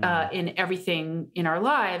in everything in our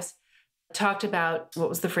lives, talked about, what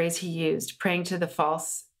was the phrase he used? Praying to the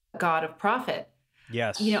false god of profit.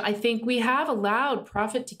 Yes. I think we have allowed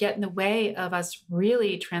profit to get in the way of us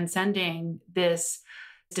really transcending this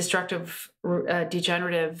destructive,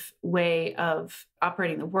 degenerative way of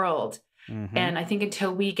operating the world. Mm-hmm. And I think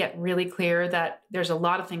until we get really clear that there's a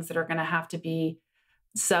lot of things that are going to have to be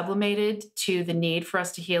sublimated to the need for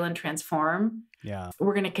us to heal and transform,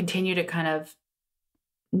 we're going to continue to kind of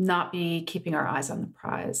not be keeping our eyes on the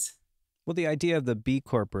prize. Well, the idea of the B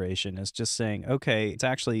corporation is just saying, okay, it's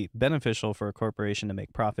actually beneficial for a corporation to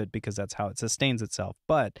make profit because that's how it sustains itself.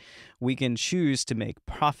 But we can choose to make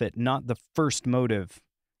profit not the first motive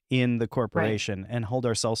in the corporation and hold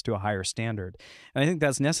ourselves to a higher standard. And I think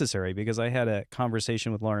that's necessary because I had a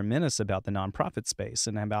conversation with Lauren Minnis about the nonprofit space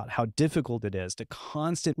and about how difficult it is to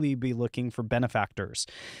constantly be looking for benefactors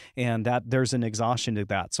and that there's an exhaustion to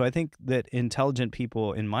that. So I think that intelligent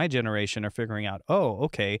people in my generation are figuring out, oh,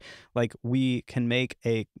 okay, like we can make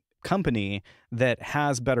a company that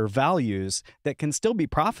has better values that can still be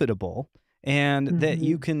profitable. And that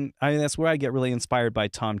you can, that's where I get really inspired by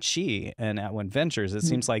Tom Chi and At One Ventures. It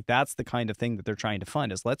seems like that's the kind of thing that they're trying to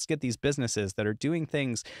fund is let's get these businesses that are doing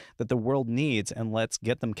things that the world needs and let's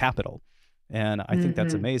get them capital. And I think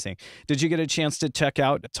that's amazing. Did you get a chance to check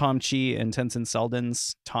out Tom Chi and Tenzin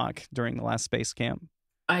Selden's talk during the last Space Camp?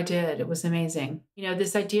 I did. It was amazing.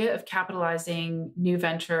 This idea of capitalizing new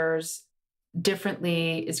ventures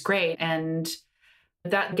differently is great. And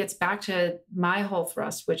that gets back to my whole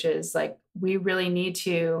thrust, which is like, we really need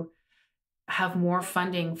to have more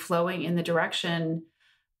funding flowing in the direction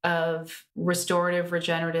of restorative,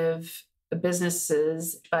 regenerative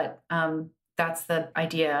businesses. But that's the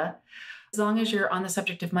idea. As long as you're on the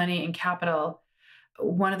subject of money and capital,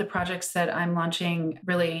 one of the projects that I'm launching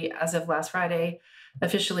really as of last Friday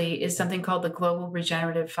officially is something called the Global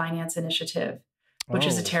Regenerative Finance Initiative, which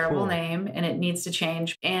is a terrible name and it needs to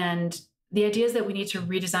change. And the idea is that we need to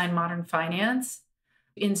redesign modern finance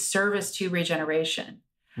in service to regeneration.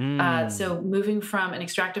 So moving from an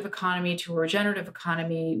extractive economy to a regenerative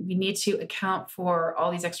economy, we need to account for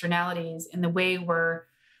all these externalities in the way we're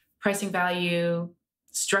pricing value,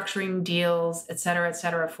 structuring deals, et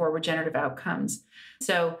cetera, for regenerative outcomes.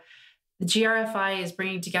 So the GRFI is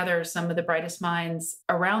bringing together some of the brightest minds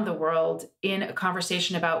around the world in a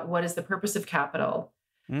conversation about what is the purpose of capital,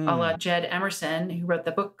 a la Jed Emerson, who wrote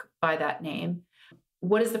the book by that name.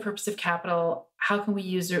 What is the purpose of capital? How can we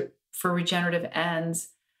use it for regenerative ends?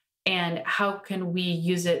 And how can we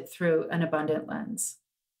use it through an abundant lens?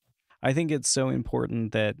 I think it's so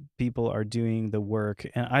important that people are doing the work.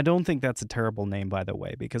 And I don't think that's a terrible name, by the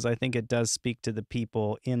way, because I think it does speak to the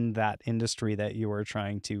people in that industry that you are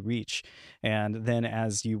trying to reach. And then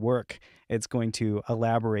as you work, it's going to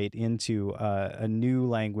elaborate into a new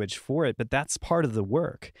language for it. But that's part of the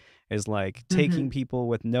work, is like taking people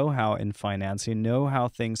with know-how in finance, who know how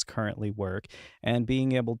things currently work, and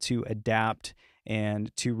being able to adapt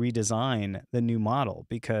and to redesign the new model,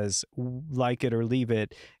 because like it or leave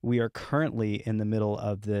it, we are currently in the middle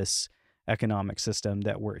of this economic system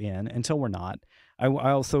that we're in until we're not. I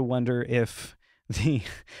also wonder if the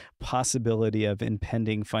possibility of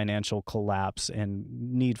impending financial collapse and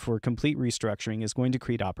need for complete restructuring is going to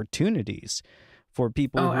create opportunities for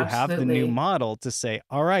people who have the new model to say,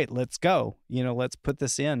 all right, let's go, let's put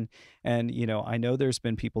this in. And, I know there's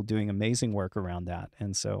been people doing amazing work around that.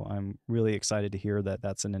 And so I'm really excited to hear that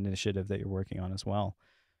that's an initiative that you're working on as well.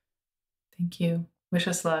 Thank you. Wish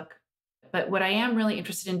us luck. But what I am really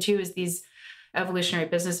interested in too is these evolutionary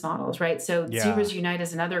business models, right? So Zebras Unite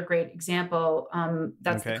is another great example.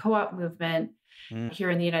 That's the co-op movement here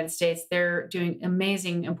in the United States. They're doing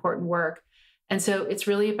amazing, important work. And so it's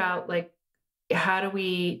really about like, how do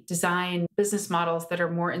we design business models that are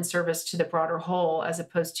more in service to the broader whole, as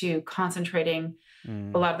opposed to concentrating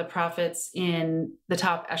a lot of the profits in the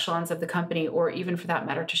top echelons of the company, or even for that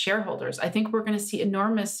matter, to shareholders? I think we're going to see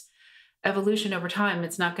enormous evolution over time.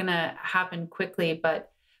 It's not going to happen quickly,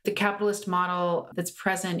 but the capitalist model that's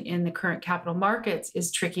present in the current capital markets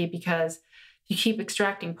is tricky because if you keep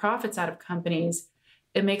extracting profits out of companies,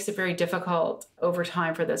 it makes it very difficult over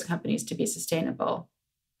time for those companies to be sustainable.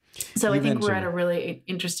 So I think we're at a really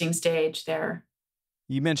interesting stage there.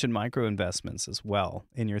 You mentioned micro investments as well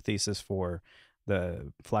in your thesis for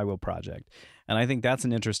the Flywheel Project. And I think that's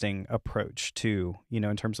an interesting approach too,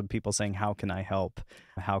 in terms of people saying, how can I help?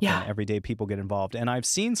 How can Yeah. everyday people get involved? And I've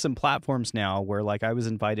seen some platforms now where like I was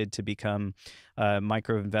invited to become a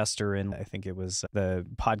micro investor in, I think it was the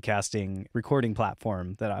podcasting recording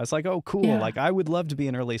platform that I was like, oh, cool. Yeah. Like I would love to be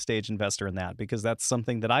an early stage investor in that because that's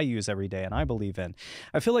something that I use every day and I believe in.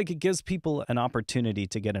 I feel like it gives people an opportunity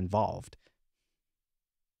to get involved.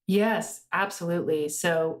 Yes, absolutely.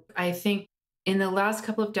 So I think in the last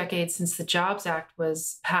couple of decades since the Jobs Act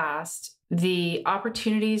was passed, the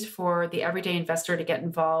opportunities for the everyday investor to get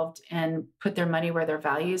involved and put their money where their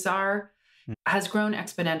values are has grown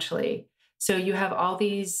exponentially. So you have all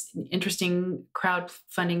these interesting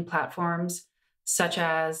crowdfunding platforms, such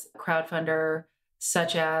as Crowdfunder,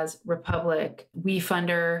 such as Republic,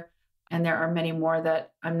 WeFunder, and there are many more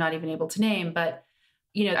that I'm not even able to name. But,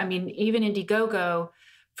 even Indiegogo,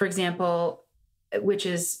 for example, which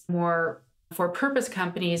is more for purpose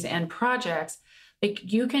companies and projects,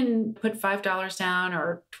 like you can put $5 down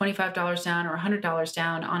or $25 down or $100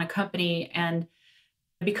 down on a company and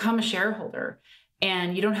become a shareholder.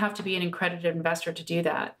 And you don't have to be an accredited investor to do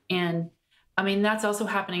that. And that's also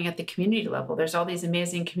happening at the community level. There's all these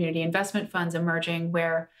amazing community investment funds emerging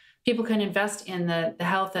where people can invest in the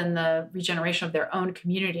health and the regeneration of their own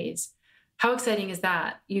communities. How exciting is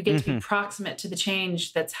that? You get to be proximate to the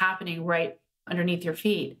change that's happening right underneath your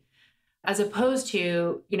feet, as opposed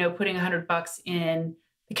to, putting $100 in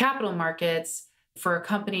the capital markets for a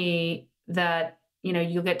company that,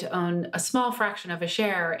 you'll get to own a small fraction of a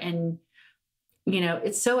share. And,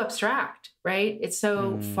 it's so abstract, right? It's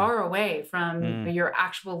so far away from your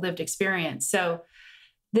actual lived experience. So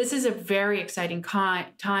this is a very exciting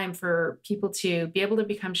time for people to be able to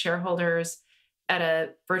become shareholders at a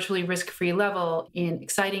virtually risk-free level in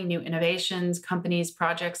exciting new innovations, companies,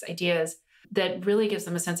 projects, ideas that really gives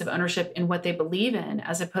them a sense of ownership in what they believe in,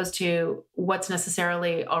 as opposed to what's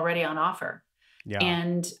necessarily already on offer. Yeah.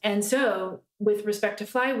 And so with respect to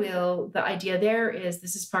Flywheel, the idea there is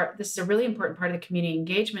this is a really important part of the community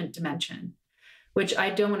engagement dimension, which I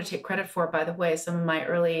don't want to take credit for, by the way. Some of my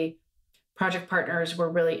early project partners were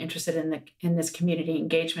really interested in this community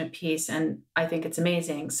engagement piece, and I think it's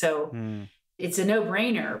amazing. So it's a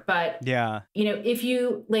no-brainer. But yeah, if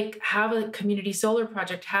you have a community solar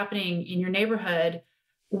project happening in your neighborhood,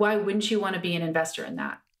 why wouldn't you want to be an investor in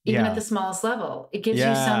that? Even at the smallest level, it gives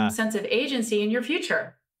you some sense of agency in your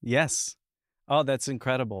future. Yes. Oh, that's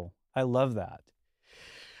incredible. I love that.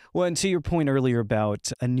 Well, and to your point earlier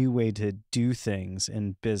about a new way to do things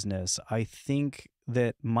in business, I think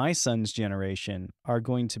that my son's generation are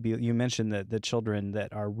going to be, you mentioned that the children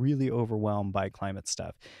that are really overwhelmed by climate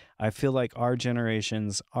stuff. I feel like our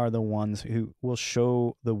generations are the ones who will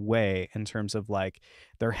show the way in terms of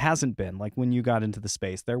there hasn't been, when you got into the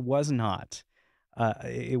space, there was not.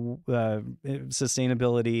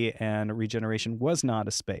 Sustainability and regeneration was not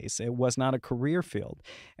a space. It was not a career field.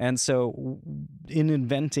 And so in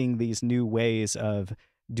inventing these new ways of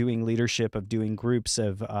doing leadership, of doing groups,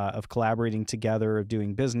 of collaborating together, of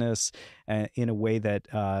doing business in a way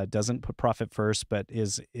that doesn't put profit first, but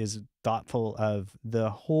is thoughtful of the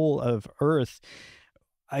whole of Earth,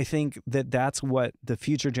 I think that that's what the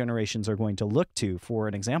future generations are going to look to for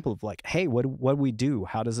an example of hey, what do we do?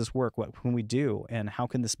 How does this work? What can we do? And how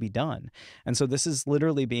can this be done? And so this is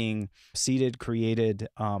literally being seeded, created,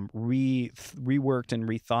 reworked and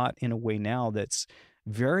rethought in a way now that's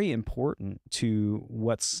very important to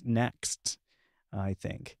what's next, I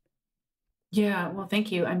think. Yeah, well,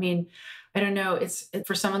 thank you. I don't know. It's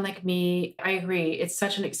for someone like me, I agree. It's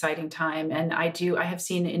such an exciting time. And I have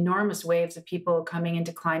seen enormous waves of people coming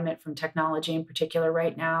into climate from technology in particular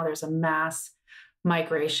right now. There's a mass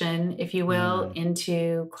migration, if you will,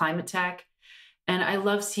 into climate tech. And I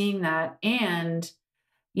love seeing that. And,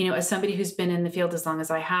 as somebody who's been in the field as long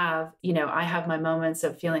as I have my moments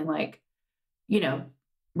of feeling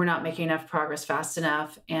we're not making enough progress fast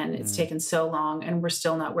enough, and it's taken so long, and we're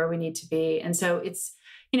still not where we need to be. And so it's,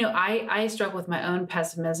 I struggle with my own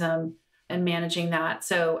pessimism and managing that.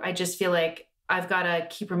 So I just feel like I've got to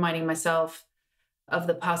keep reminding myself of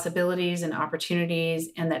the possibilities and opportunities,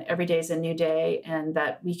 and that every day is a new day, and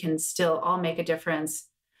that we can still all make a difference.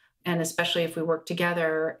 And especially if we work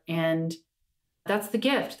together. And that's the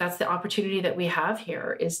gift. That's the opportunity that we have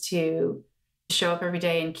here, is to show up every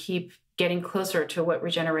day and keep getting closer to what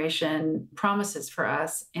regeneration promises for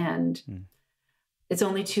us. And it's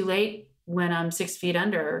only too late when I'm 6 feet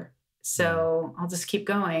under. So I'll just keep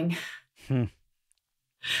going.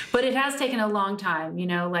 But it has taken a long time.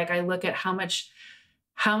 I look at how much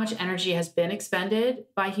energy has been expended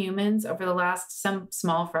by humans over the last, some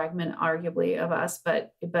small fragment, arguably, of us.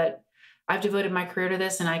 But I've devoted my career to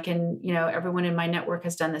this, and I can, everyone in my network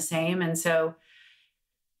has done the same. And so,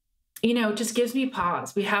 it just gives me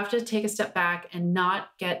pause. We have to take a step back and not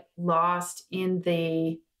get lost in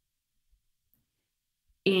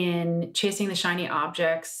chasing the shiny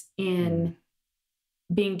objects, in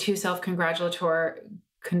being too congratulatory,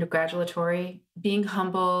 being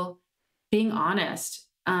humble, being honest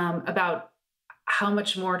about how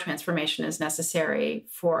much more transformation is necessary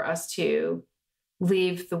for us to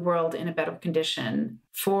leave the world in a better condition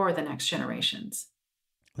for the next generations.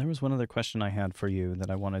 There was one other question I had for you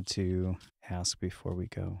that I wanted to ask before we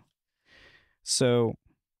go. So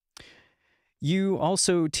you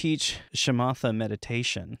also teach shamatha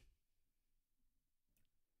meditation.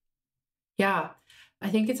 Yeah. I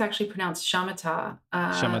think it's actually pronounced shamatha.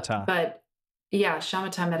 Shamatha. But yeah,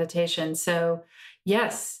 shamatha meditation. So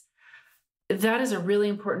yes, that is a really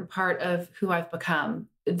important part of who I've become.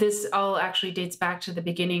 This all actually dates back to the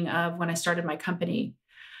beginning of when I started my company.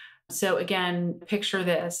 So again, picture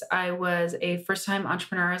this. I was a first-time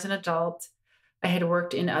entrepreneur as an adult. I had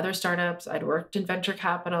worked in other startups. I'd worked in venture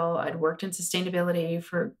capital. I'd worked in sustainability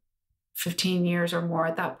for 15 years or more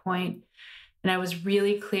at that point. And I was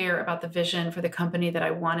really clear about the vision for the company that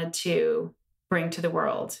I wanted to bring to the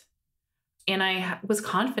world. And I was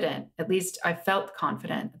confident, at least I felt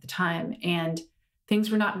confident at the time. And things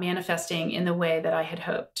were not manifesting in the way that I had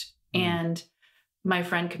hoped. And my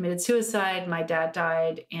friend committed suicide, my dad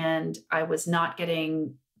died, and I was not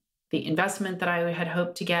getting the investment that I had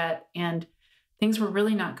hoped to get. And things were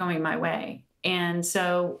really not going my way. And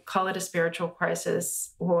so call it a spiritual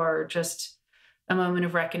crisis, or just a moment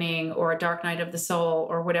of reckoning, or a dark night of the soul,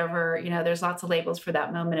 or whatever. There's lots of labels for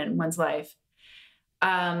that moment in one's life.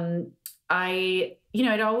 I'd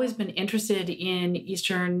always been interested in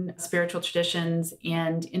Eastern spiritual traditions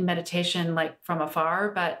and in meditation, like from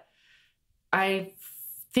afar, but I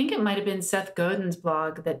think it might have been Seth Godin's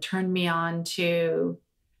blog that turned me on to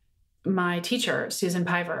my teacher, Susan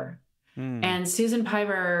Piver. And Susan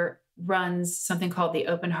Piver runs something called the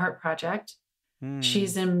Open Heart Project.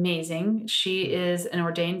 She's amazing. She is an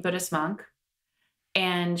ordained Buddhist monk.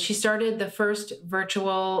 And she started the first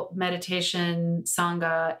virtual meditation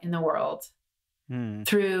sangha in the world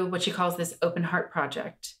through what she calls this Open Heart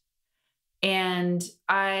Project. And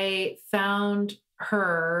I found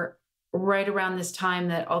her right around this time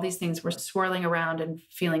that all these things were swirling around and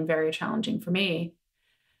feeling very challenging for me.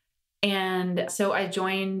 And so I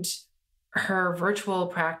joined her virtual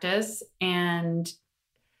practice, and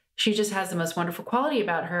she just has the most wonderful quality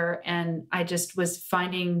about her. And I just was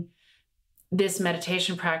finding this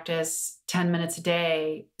meditation practice 10 minutes a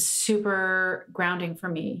day super grounding for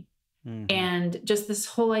me. And just this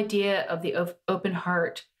whole idea of the open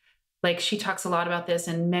heart, like she talks a lot about this,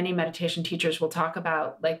 and many meditation teachers will talk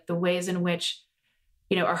about like the ways in which,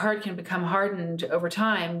 our heart can become hardened over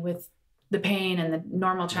time with the pain and the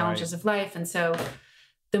normal challenges of life. And so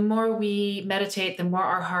the more we meditate, the more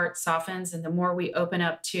our heart softens, and the more we open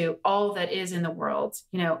up to all that is in the world,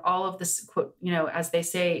 all of this, as they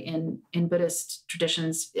say in Buddhist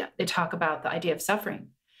traditions, they talk about the idea of suffering.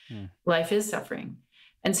 Life is suffering.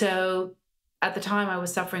 And so at the time I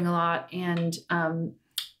was suffering a lot, and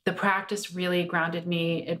the practice really grounded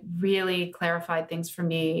me. It really clarified things for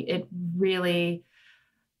me. It really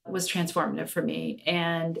was transformative for me.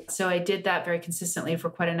 And so I did that very consistently for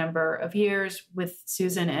quite a number of years with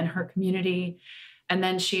Susan and her community. And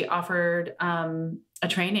then she offered a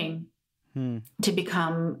training to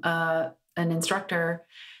become an instructor.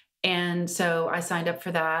 And so I signed up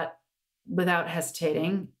for that without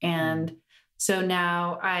hesitating. And so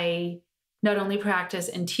now I not only practice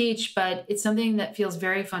and teach, but it's something that feels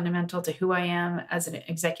very fundamental to who I am as an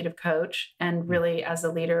executive coach, and really as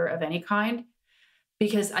a leader of any kind.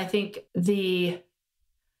 Because I think the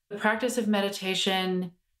practice of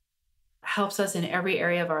meditation helps us in every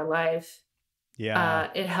area of our life.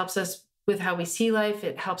 It helps us with how we see life.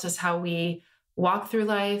 It helps us how we walk through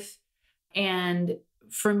life. And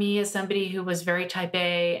for me, as somebody who was very type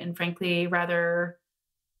A and frankly rather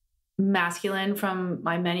masculine from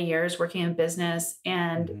my many years working in business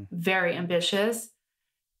and very ambitious,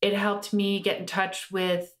 it helped me get in touch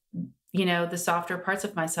with the softer parts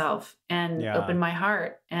of myself and open my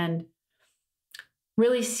heart and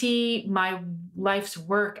really see my life's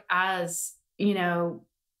work as,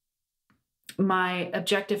 my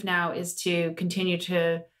objective now is to continue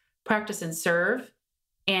to practice and serve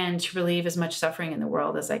and to relieve as much suffering in the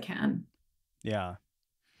world as I can. Yeah.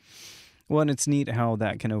 Well, and it's neat how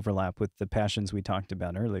that can overlap with the passions we talked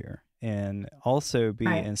about earlier and also be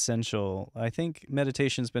essential. I think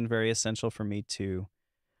meditation's been very essential for me too.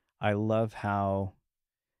 I love how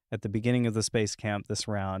at the beginning of the space camp this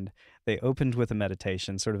round, they opened with a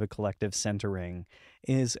meditation, sort of a collective centering,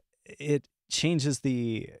 is it changes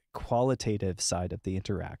the qualitative side of the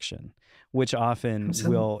interaction, which often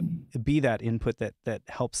will Absolutely. be that input that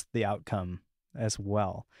helps the outcome as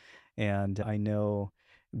well. And I know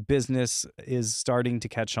business is starting to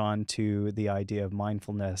catch on to the idea of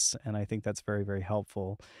mindfulness, and I think that's very, very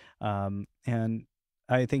helpful. And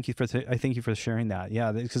I thank you for I thank you for sharing that.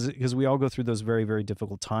 Yeah, because we all go through those very, very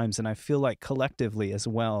difficult times, and I feel like collectively as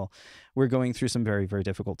well, we're going through some very, very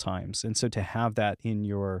difficult times. And so to have that in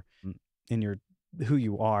your who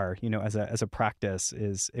you are, as a practice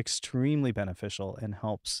is extremely beneficial and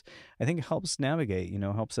helps. I think it helps navigate.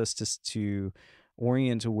 Helps us just to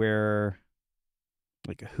orient where,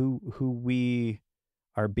 like, who we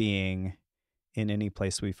are being in any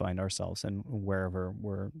place we find ourselves and wherever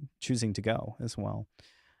we're choosing to go as well.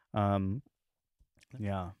 Um,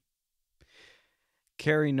 yeah.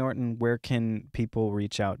 Carrie Norton, where can people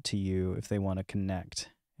reach out to you if they want to connect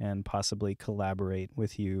and possibly collaborate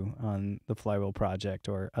with you on the Flywheel Project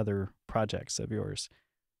or other projects of yours?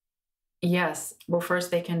 Yes. Well,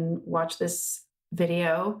 first, they can watch this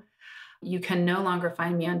video. You can no longer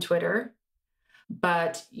find me on Twitter,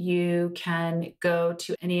 but you can go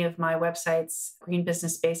to any of my websites,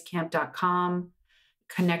 greenbusinessbasecamp.com,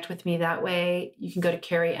 connect with me that way. You can go to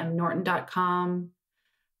carriemnorton.com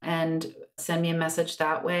and send me a message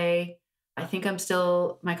that way. I think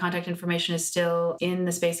my contact information is still in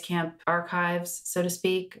the Space Camp archives, so to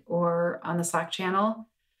speak, or on the Slack channel.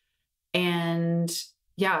 And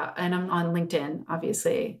yeah, and I'm on LinkedIn,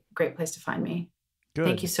 obviously. Great place to find me.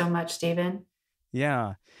 Thank you Good. so much, Stephen.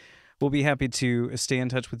 Yeah. We'll be happy to stay in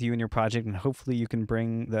touch with you and your project, and hopefully you can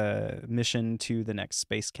bring the mission to the next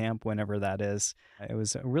space camp, whenever that is. It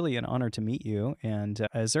was really an honor to meet you. And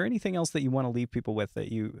is there anything else that you want to leave people with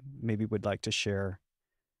that you maybe would like to share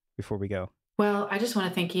before we go? Well, I just want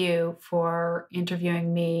to thank you for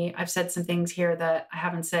interviewing me. I've said some things here that I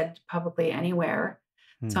haven't said publicly anywhere,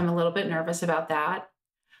 so Hmm. I'm a little bit nervous about that.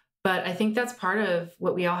 But I think that's part of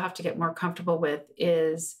what we all have to get more comfortable with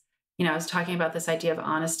is, I was talking about this idea of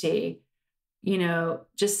honesty,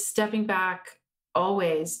 just stepping back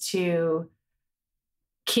always to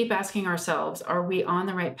keep asking ourselves, are we on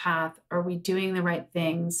the right path? Are we doing the right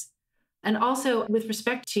things? And also with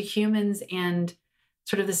respect to humans and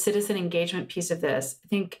sort of the citizen engagement piece of this, I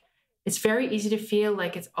think it's very easy to feel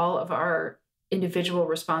like it's all of our individual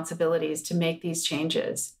responsibilities to make these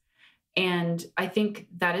changes. And I think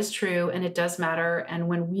that is true and it does matter. And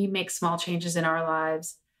when we make small changes in our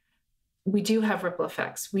lives, we do have ripple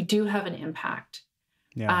effects. We do have an impact.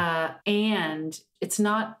 Yeah. And it's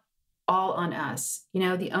not all on us.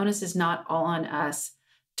 The onus is not all on us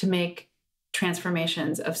to make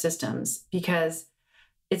transformations of systems because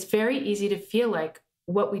it's very easy to feel like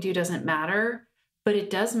what we do doesn't matter, but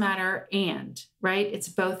it does matter right? It's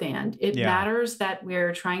both and. It Yeah. matters that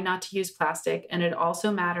we're trying not to use plastic, and it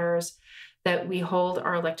also matters that we hold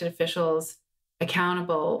our elected officials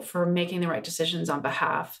accountable for making the right decisions on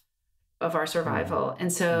behalf of our survival.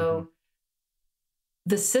 And so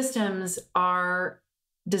the systems are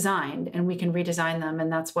designed and we can redesign them.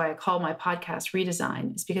 And that's why I call my podcast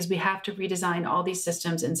Redesign, is because we have to redesign all these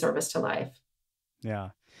systems in service to life.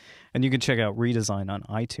 Yeah. And you can check out Redesign on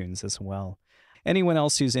iTunes as well. Anyone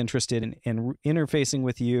else who's interested in interfacing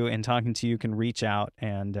with you and talking to you can reach out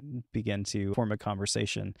and begin to form a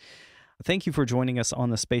conversation. Thank you for joining us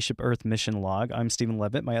on the Spaceship Earth Mission Log. I'm Stephen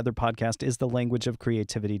Levitt. My other podcast is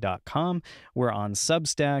thelanguageofcreativity.com. We're on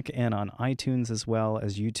Substack and on iTunes as well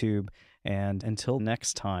as YouTube. And until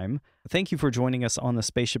next time, thank you for joining us on the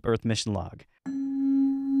Spaceship Earth Mission Log.